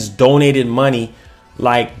fans donated money,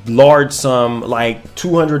 like large sum, like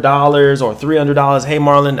 $200 or $300. Hey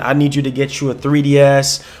Marlon, I need you to get you a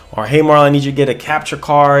 3DS, or hey Marlon, I need you to get a capture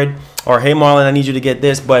card, or hey Marlon, I need you to get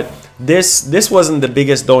this. But this wasn't the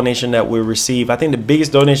biggest donation that we received. I think the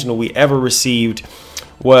biggest donation that we ever received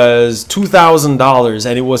was $2,000,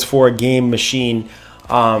 and it was for a game machine.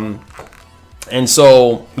 And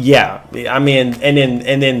so, yeah, I mean, and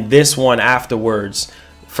then this one afterwards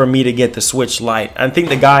for me to get the Switch Lite. I think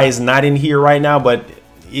the guy is not in here right now, but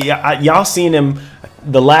y'all seen him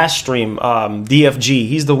the last stream, DFG.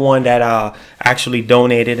 He's the one that actually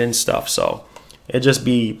donated and stuff. So it just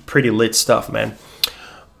be pretty lit stuff, man.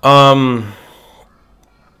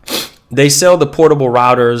 They sell the portable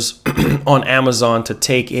routers on Amazon to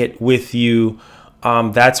take it with you.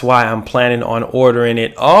 That's why I'm planning on ordering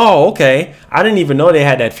it. Oh, okay. I didn't even know they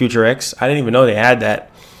had that, Future X. I didn't even know they had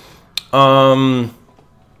that.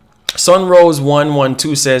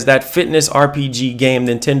 Sunrose112 says that fitness RPG game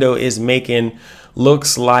Nintendo is making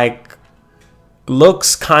looks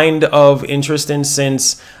kind of interesting,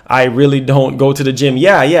 since I really don't go to the gym.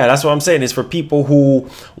 Yeah, that's what I'm saying. It's for people who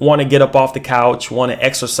want to get up off the couch, want to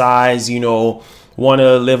exercise, you know, want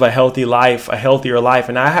to live a healthy life, a healthier life.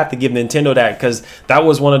 And I have to give Nintendo that, because that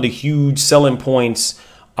was one of the huge selling points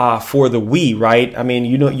for the Wii, right? I mean,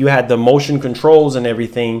 you know, you had the motion controls and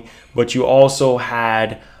everything, but you also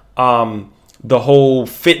had the whole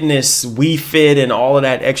fitness, Wii Fit, and all of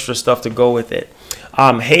that extra stuff to go with it.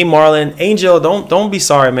 Hey Marlon, Angel, don't be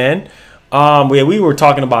sorry, man. We were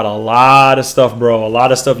talking about a lot of stuff, bro. A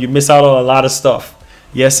lot of stuff. You miss out on a lot of stuff.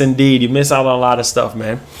 Yes, indeed, you miss out on a lot of stuff,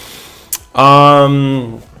 man.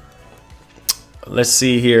 Let's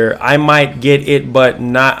see here. I might get it, but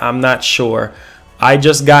I'm not sure. I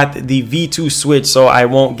just got the V2 Switch, so I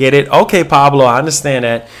won't get it. Okay, Pablo, I understand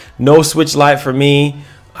that. No Switch Lite for me.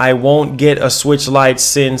 I won't get a Switch Lite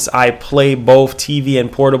since I play both TV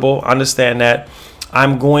and portable. Understand that.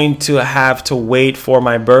 I'm going to have to wait for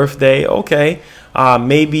my birthday. Okay.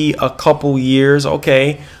 Maybe a couple years.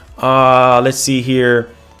 Okay. Let's see here.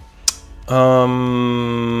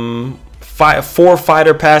 4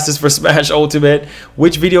 fighter passes for Smash Ultimate.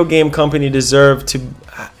 Which video game company deserve to?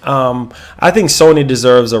 I think Sony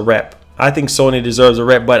deserves a rep. I think Sony deserves a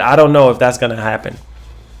rep, but I don't know if that's gonna happen.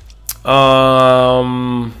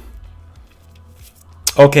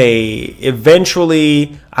 Okay,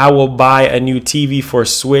 eventually I will buy a new TV for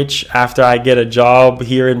Switch after I get a job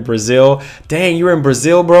here in Brazil. Dang, you're in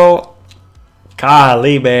Brazil, bro?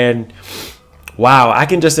 Golly, man. Wow, I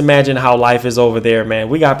can just imagine how life is over there, man.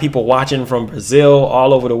 We got people watching from Brazil,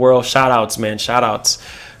 all over the world. Shout outs, man. Shout outs.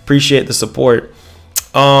 Appreciate the support.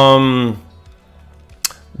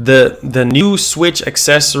 The new Switch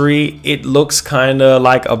accessory, it looks kind of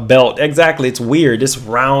like a belt. Exactly, it's weird. This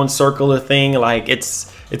round circular thing, like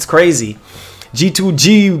it's crazy.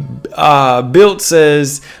 G2G build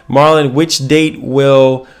says, Marlon, which date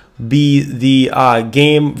will be the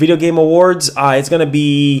video game awards? It's gonna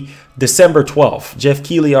be December 12th. Jeff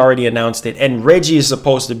Keighley already announced it, and Reggie is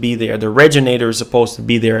supposed to be there. The Reginator is supposed to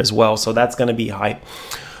be there as well, so that's gonna be hype.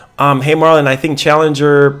 Hey Marlon, I think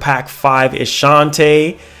Challenger Pack 5 is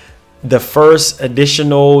Shantae. The first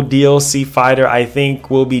additional DLC fighter, I think,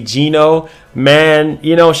 will be Gino. Man,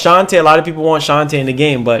 you know, Shantae, a lot of people want Shantae in the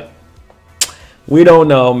game, but we don't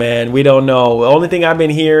know, man. We don't know. The only thing I've been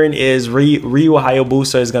hearing is Ryu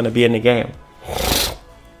Hayabusa is going to be in the game.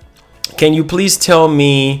 Can you please tell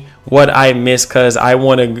me what I missed? Because I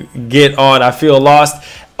want to get on. I feel lost.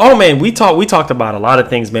 Oh, man, we talked about a lot of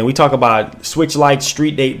things, man. We talked about Switch Lite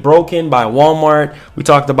Street Date Broken by Walmart. We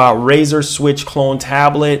talked about Razer Switch Clone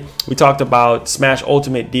Tablet. We talked about Smash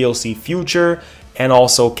Ultimate DLC Future, and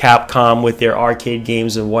also Capcom with their arcade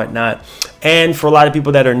games and whatnot. And for a lot of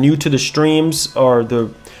people that are new to the streams, or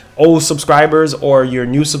the old subscribers, or your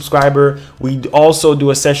new subscriber, we also do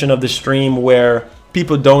a session of the stream where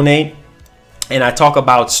people donate, and I talk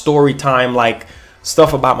about story time, like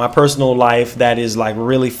stuff about my personal life that is like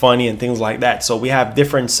really funny and things like that. So we have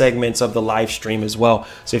different segments of the live stream as well.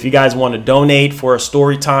 So if you guys want to donate for a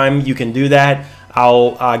story time, you can do that.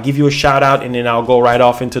 I'll give you a shout out, and then I'll go right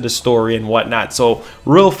off into the story and whatnot. So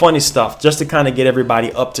real funny stuff, just to kind of get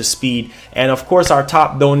everybody up to speed. And of course, our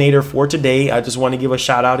top donator for today, I just want to give a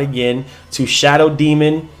shout out again to Shadow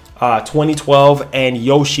Demon 2012 and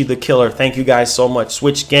Yoshi the Killer. Thank you guys so much.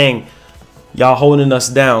 Switch Gang, y'all holding us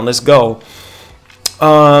down. Let's go.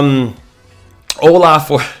 Olaf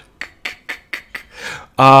for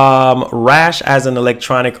Rash as an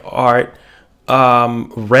electronic art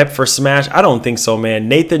rep for Smash. I don't think so, man.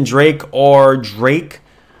 Nathan Drake or Drake?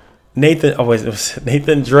 Nathan, oh wait,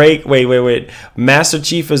 Nathan Drake. Wait. Master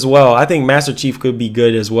Chief as well. I think Master Chief could be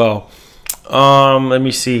good as well. Let me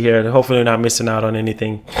see here. Hopefully we're not missing out on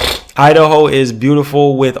anything. Idaho is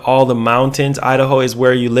beautiful with all the mountains. Idaho is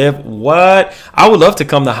where you live. What? I would love to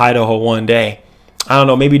come to Idaho one day. I don't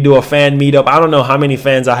know, maybe do a fan meetup. I don't know how many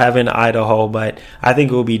fans I have in Idaho, but I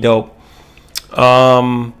think it will be dope.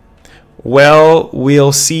 Well,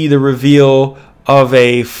 we'll see the reveal of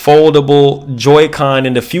a foldable Joy-Con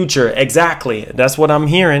in the future. Exactly. That's what I'm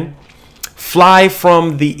hearing. Fly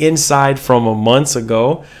from the inside from a month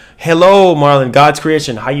ago. Hello, Marlon, God's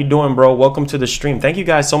creation. How you doing, bro? Welcome to the stream. Thank you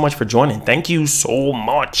guys so much for joining. Thank you so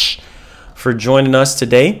much for joining us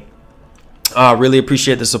today. Really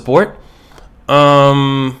appreciate the support.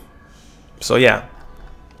 So yeah.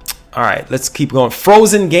 All right, let's keep going.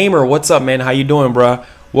 Frozen Gamer, what's up, man? How you doing, bruh?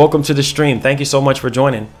 Welcome to the stream. Thank you so much for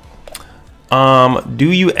joining.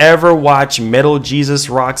 Do you ever watch Metal Jesus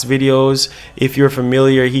Rock's videos? If you're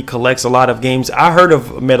familiar, he collects a lot of games. I heard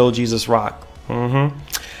of Metal Jesus Rock.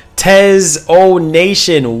 Tez O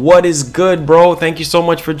Nation, what is good, bro? Thank you so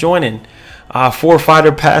much for joining. 4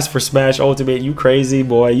 fighter pass for Smash Ultimate. You crazy,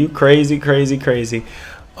 boy. You crazy.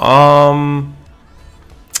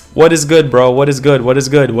 What is good, bro? What is good?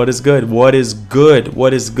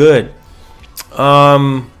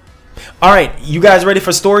 All right, you guys ready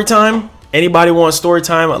for story time? Anybody want story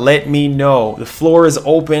time? Let me know. The floor is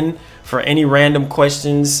open for any random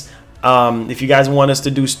questions. If you guys want us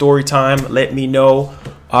to do story time, let me know.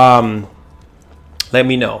 Let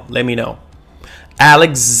me know.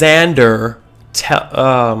 Alexander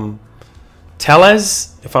Teles,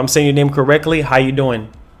 if I'm saying your name correctly, how you doing?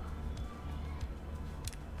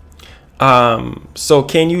 So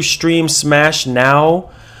can you stream Smash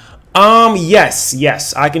now?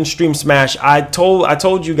 Yes, I can stream Smash. I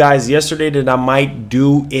told you guys yesterday that I might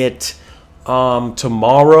do it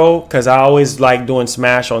tomorrow, because I always like doing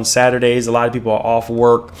Smash on Saturdays. A lot of people are off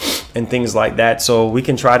work and things like that, so we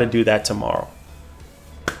can try to do that tomorrow.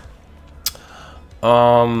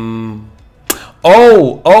 Y'all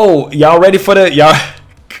ready for the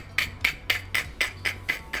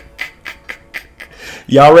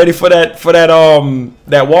y'all ready for that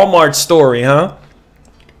that Walmart story, huh?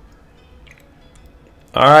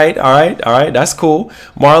 All right. That's cool.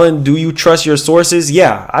 Marlon, do you trust your sources?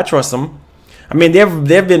 Yeah, I trust them. I mean,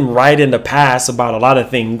 they've been right in the past about a lot of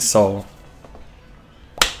things, so.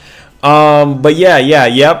 But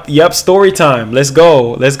yep. Story time. Let's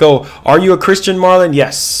go. Are you a Christian, Marlon?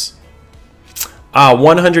 Yes.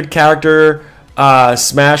 100 character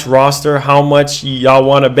Smash roster. How much y'all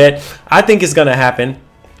want to bet? I think it's gonna happen.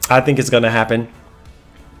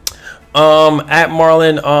 At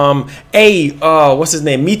Marlon, hey, what's his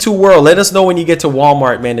name? Me Too World. Let us know when you get to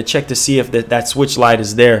Walmart, man, to check to see if that Switch Lite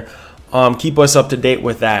is there. Keep us up to date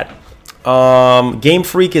with that. Game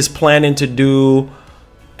Freak is planning to do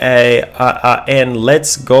and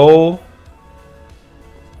let's go.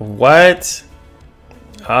 What?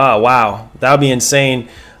 Ah, wow, that would be insane.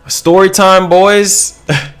 Story time, boys.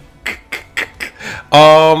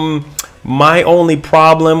 My only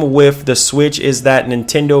problem with the Switch is that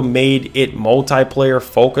Nintendo made it multiplayer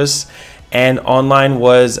focus, and online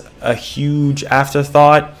was a huge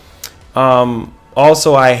afterthought.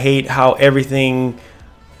 Also, I hate how everything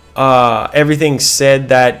said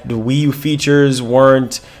that the Wii U features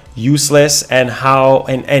weren't useless, and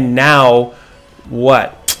now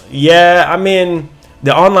what? Yeah, I mean,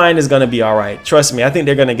 the online is gonna be all right. Trust me, I think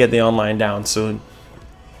they're gonna get the online down soon.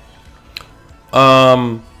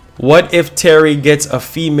 What if Terry gets a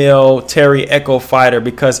female Terry Echo Fighter?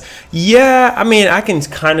 Because yeah, I mean, I can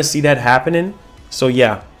kind of see that happening. So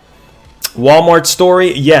yeah, Walmart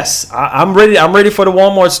story. Yes, I'm ready. I'm ready for the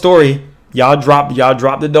Walmart story. Y'all drop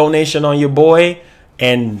the donation on your boy,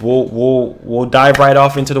 and we'll dive right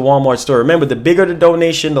off into the Walmart story. Remember, the bigger the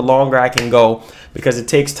donation, the longer I can go, because it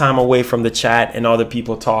takes time away from the chat and other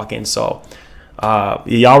people talking. So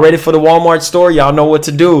y'all ready for the Walmart story? Y'all know what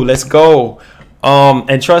to do. Let's go.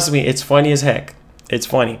 And trust me, it's funny as heck. It's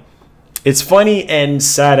funny. It's funny and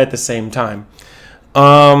sad at the same time.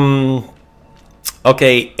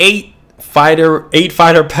 Okay, 8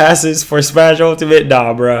 fighter passes for Smash Ultimate.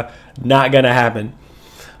 Nah, bruh. Not gonna happen.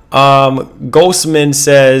 Ghostman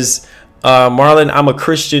says, Marlon, I'm a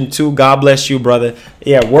Christian too. God bless you, brother.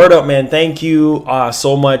 Yeah, word up, man. Thank you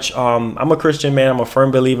so much. I'm a Christian, man. I'm a firm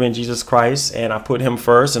believer in Jesus Christ, and I put him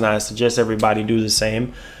first, and I suggest everybody do the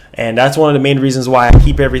same. And that's one of the main reasons why I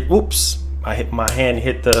keep oops, my hand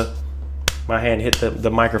hit the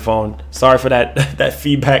microphone. Sorry for that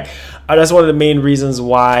feedback. That's one of the main reasons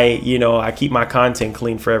why, you know, I keep my content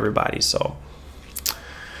clean for everybody. So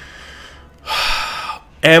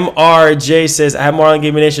MRJ says, I have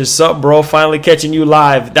MarlonGamingNation. Sup, bro? Finally catching you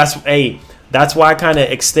live. That's why I kind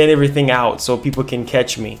of extend everything out so people can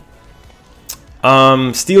catch me.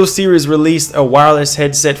 Steel Series released a wireless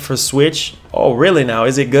headset for Switch. Oh, really now?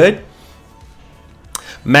 Is it good?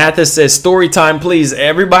 Mathis says, story time, please.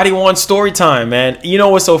 Everybody wants story time, man. You know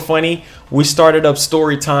what's so funny? We started up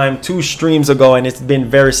story time 2 streams ago, and it's been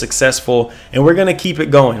very successful, and we're going to keep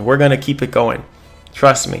it going. We're going to keep it going.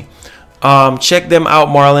 Trust me. Check them out,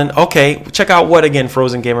 Marlon. Okay, check out what again,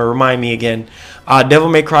 Frozen Gamer? Remind me again. Devil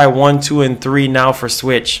May Cry 1, 2, and 3 now for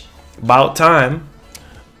Switch. About time.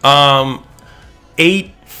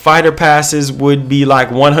 8 fighter passes would be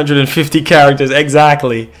like 150 characters.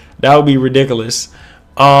 Exactly. That would be ridiculous.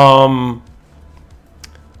 That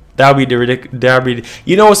would be ridiculous.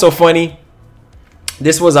 You know what's so funny?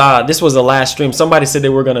 This was the last stream. Somebody said they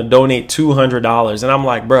were gonna donate $200, and I'm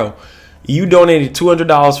like, bro, you donated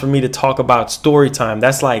 $200 for me to talk about story time.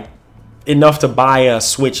 That's like enough to buy a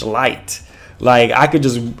Switch Lite. Like, I could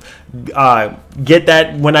just get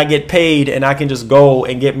that when I get paid, and I can just go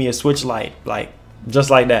and get me a Switch Lite, like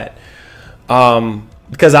just like that.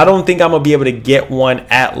 Because I don't think I'm gonna be able to get one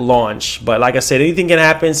at launch. But like I said, anything can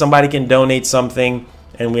happen. Somebody can donate something,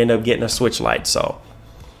 and we end up getting a Switch Lite. So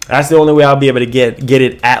that's the only way I'll be able to get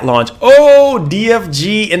it at launch. Oh,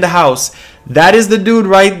 DFG in the house. That is the dude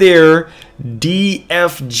right there,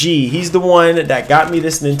 DFG. He's the one that got me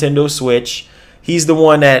this Nintendo Switch. He's the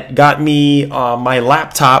one that got me my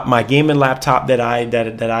laptop, my gaming laptop that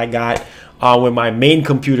I got when my main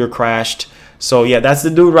computer crashed. So yeah, that's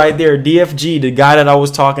the dude right there, DFG, the guy that I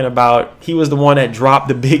was talking about. He was the one that dropped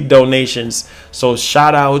the big donations. So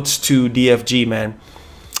shout outs to DFG, man.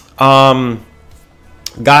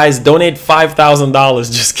 Guys, donate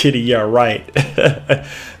 $5,000. Just kidding. Yeah, right.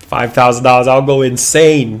 $5,000. I'll go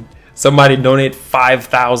insane. Somebody donate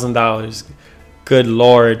 $5,000. Good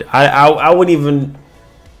Lord. I wouldn't even.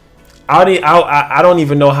 I don't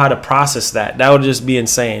even know how to process that. That would just be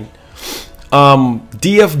insane.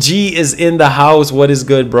 DFG is in the house. What is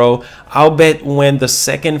good, bro? I'll bet when the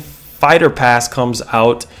second fighter pass comes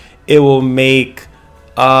out, it will make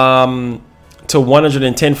to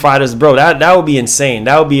 110 fighters, bro. That would be insane.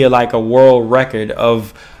 That would be like a world record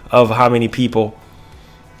of how many people.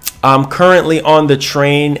 I'm currently on the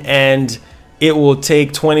train, and it will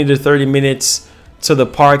take 20 to 30 minutes to the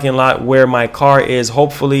parking lot where my car is.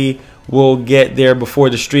 Hopefully we'll get there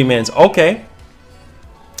before the stream ends. Okay.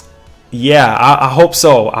 Yeah, I hope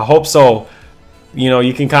so. I hope so. You know,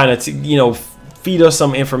 you can kind of, you know, feed us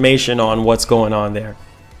some information on what's going on there.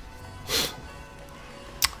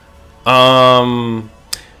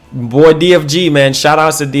 Boy, DFG, man. Shout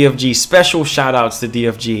outs to DFG. Special shout outs to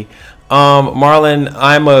DFG. Marlon,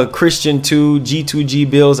 I'm a Christian too. G2G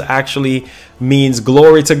bills actually means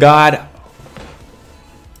glory to God.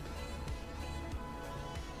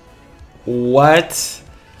 What?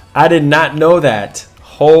 I did not know that.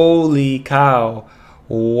 Holy cow.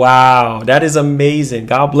 Wow. That is amazing.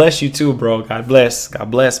 God bless you too, bro. God bless.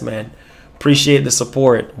 God bless, man. Appreciate the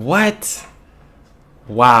support. What?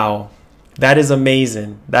 Wow. That is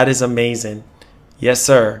amazing. That is amazing. Yes,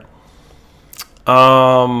 sir.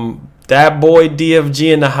 That boy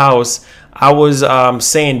DFG in the house. I was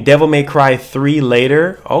saying Devil May Cry 3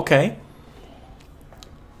 later. Okay.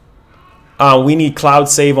 We need cloud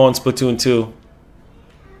save on Splatoon 2.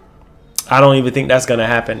 I don't even think that's gonna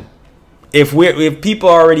happen. If people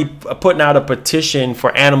are already putting out a petition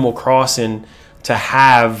for Animal Crossing to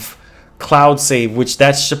have cloud save, which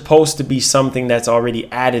that's supposed to be something that's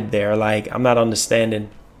already added there, like I'm not understanding.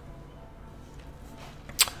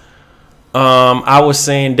 I was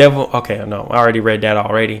saying Devil. Okay, no, I already read that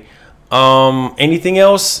already. Anything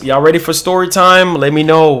else? Y'all ready for story time? Let me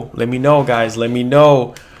know. Let me know, guys. Let me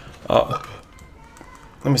know. Let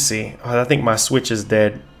me see. I think my Switch is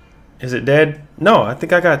dead. Is it dead? No, I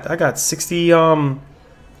think I got 60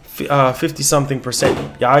 50 something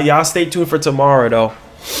percent. Y'all stay tuned for tomorrow though.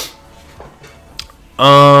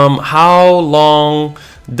 How long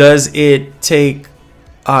does it take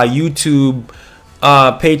YouTube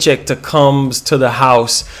paycheck to comes to the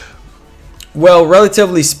house? Well,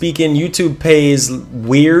 relatively speaking, YouTube pays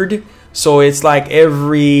weird, so it's like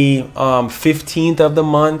every 15th of the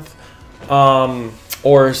month,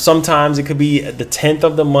 or sometimes it could be the 10th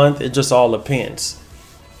of the month. It just all depends.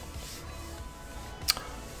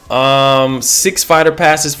 6 fighter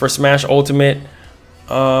passes for Smash Ultimate.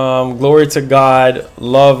 Glory to God,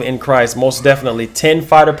 love in Christ, most definitely. 10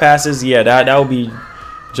 fighter passes, yeah, that would be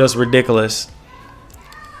just ridiculous.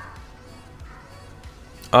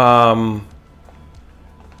 All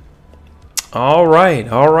right.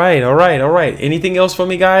 Anything else for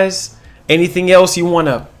me, guys? Anything else you want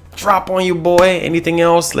to drop on you, boy? Anything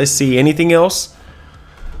else? Let's see. Anything else?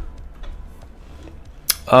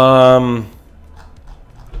 Let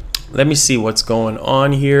me see what's going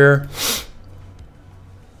on here.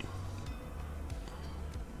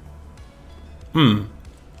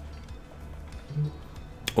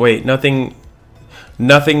 Wait, nothing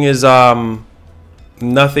is oh,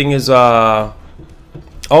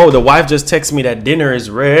 the wife just texted me that dinner is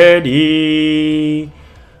ready.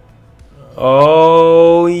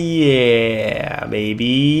 Oh yeah,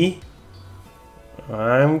 baby,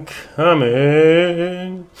 I'm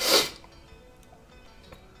coming.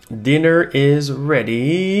 Dinner is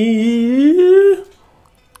ready.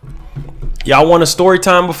 Y'all want a story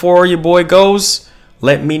time before your boy goes?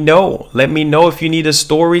 Let me know. Let me know if you need a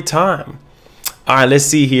story time. All right, let's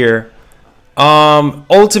see here.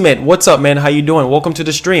 Ultimate, what's up, man? How you doing? Welcome to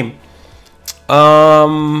the stream.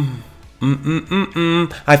 I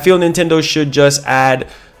feel Nintendo should just add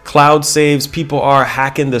cloud saves. People are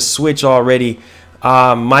hacking the Switch already.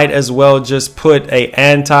 Might as well just put a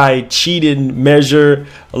anti-cheating measure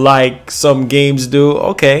like some games do.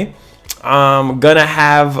 Okay. Gonna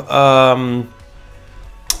have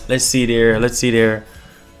let's see there.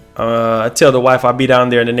 I tell the wife I'll be down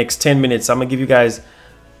there in the next 10 minutes. I'm gonna give you guys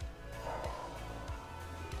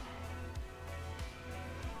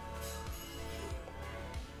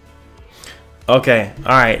okay.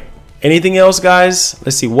 All right, anything else, guys?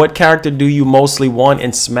 Let's see, what character do you mostly want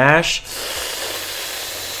in Smash?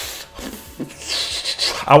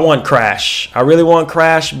 I want Crash. I really want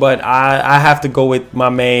Crash, but I have to go with my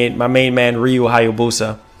main man Ryu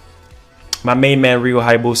Hayabusa.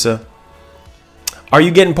 Are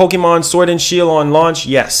you getting Pokemon Sword and Shield on launch?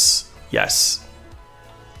 Yes.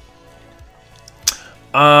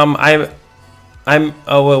 I'm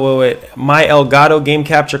oh wait. My Elgato game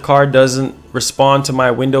capture card doesn't respond to my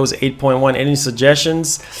Windows 8.1. Any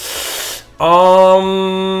suggestions?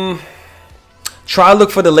 Try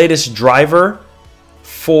look for the latest driver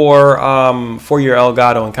for your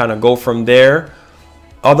Elgato and kind of go from there.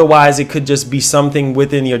 Otherwise, it could just be something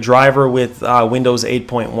within your driver with Windows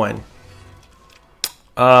 8.1.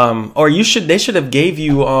 Or they should have gave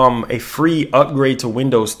you a free upgrade to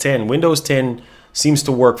Windows 10. Windows 10 seems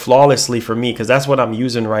to work flawlessly for me because that's what I'm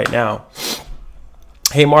using right now.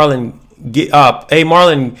 Hey Marlon, hey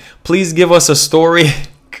Marlon, please give us a story.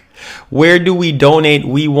 Where do we donate?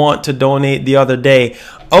 We want to donate the other day.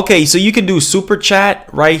 Okay, so you can do super chat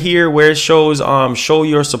right here where it shows show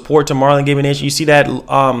your support to MarlonGamingNation. You see that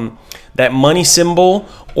that money symbol,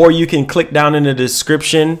 or you can click down in the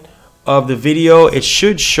description of the video. It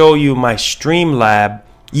should show you my Streamlab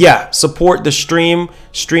yeah, support the stream,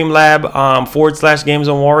 Streamlab / Games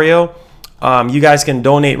on Wario. You guys can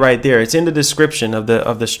donate right there. It's in the description of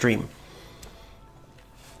the stream.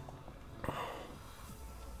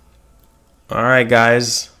 All right,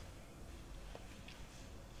 guys.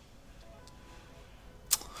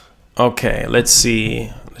 Okay, let's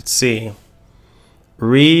see.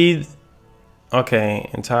 Read. Okay,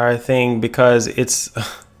 entire thing, because it's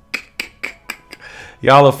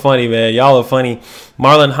y'all are funny, man. Y'all are funny.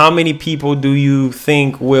 Marlon, how many people do you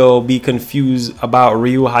think will be confused about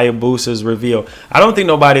Ryu Hayabusa's reveal? I don't think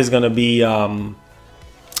nobody's gonna be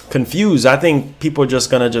confused. I think people are just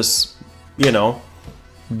gonna you know,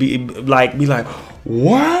 be like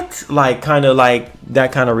what, like kind of like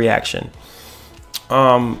that kind of reaction.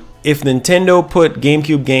 If Nintendo put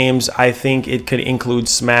GameCube games, I think it could include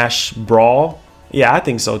Smash Brawl. Yeah, I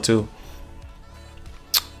think so too.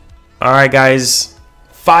 All right, guys,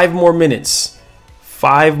 5 more minutes.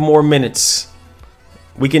 5 more minutes.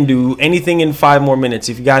 We can do anything in 5 more minutes.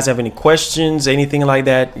 If you guys have any questions, anything like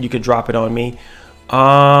that, you could drop it on me.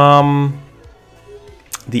 The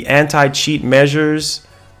anti-cheat measures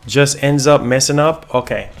just ends up messing up.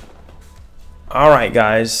 Okay. All right,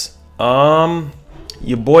 guys.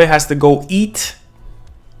 Your boy has to go eat.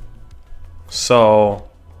 So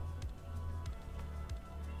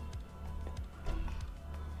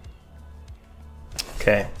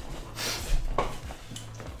okay.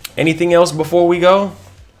 Anything else before we go?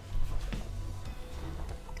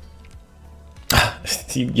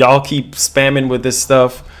 Y'all keep spamming with this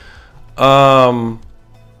stuff. All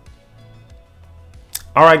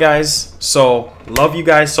right, guys. So love you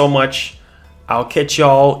guys so much. I'll catch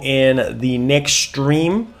y'all in the next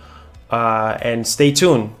stream, and stay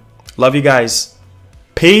tuned. Love you guys.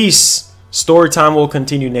 Peace. Story time will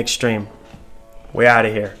continue next stream. We're out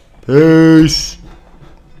of here. Peace.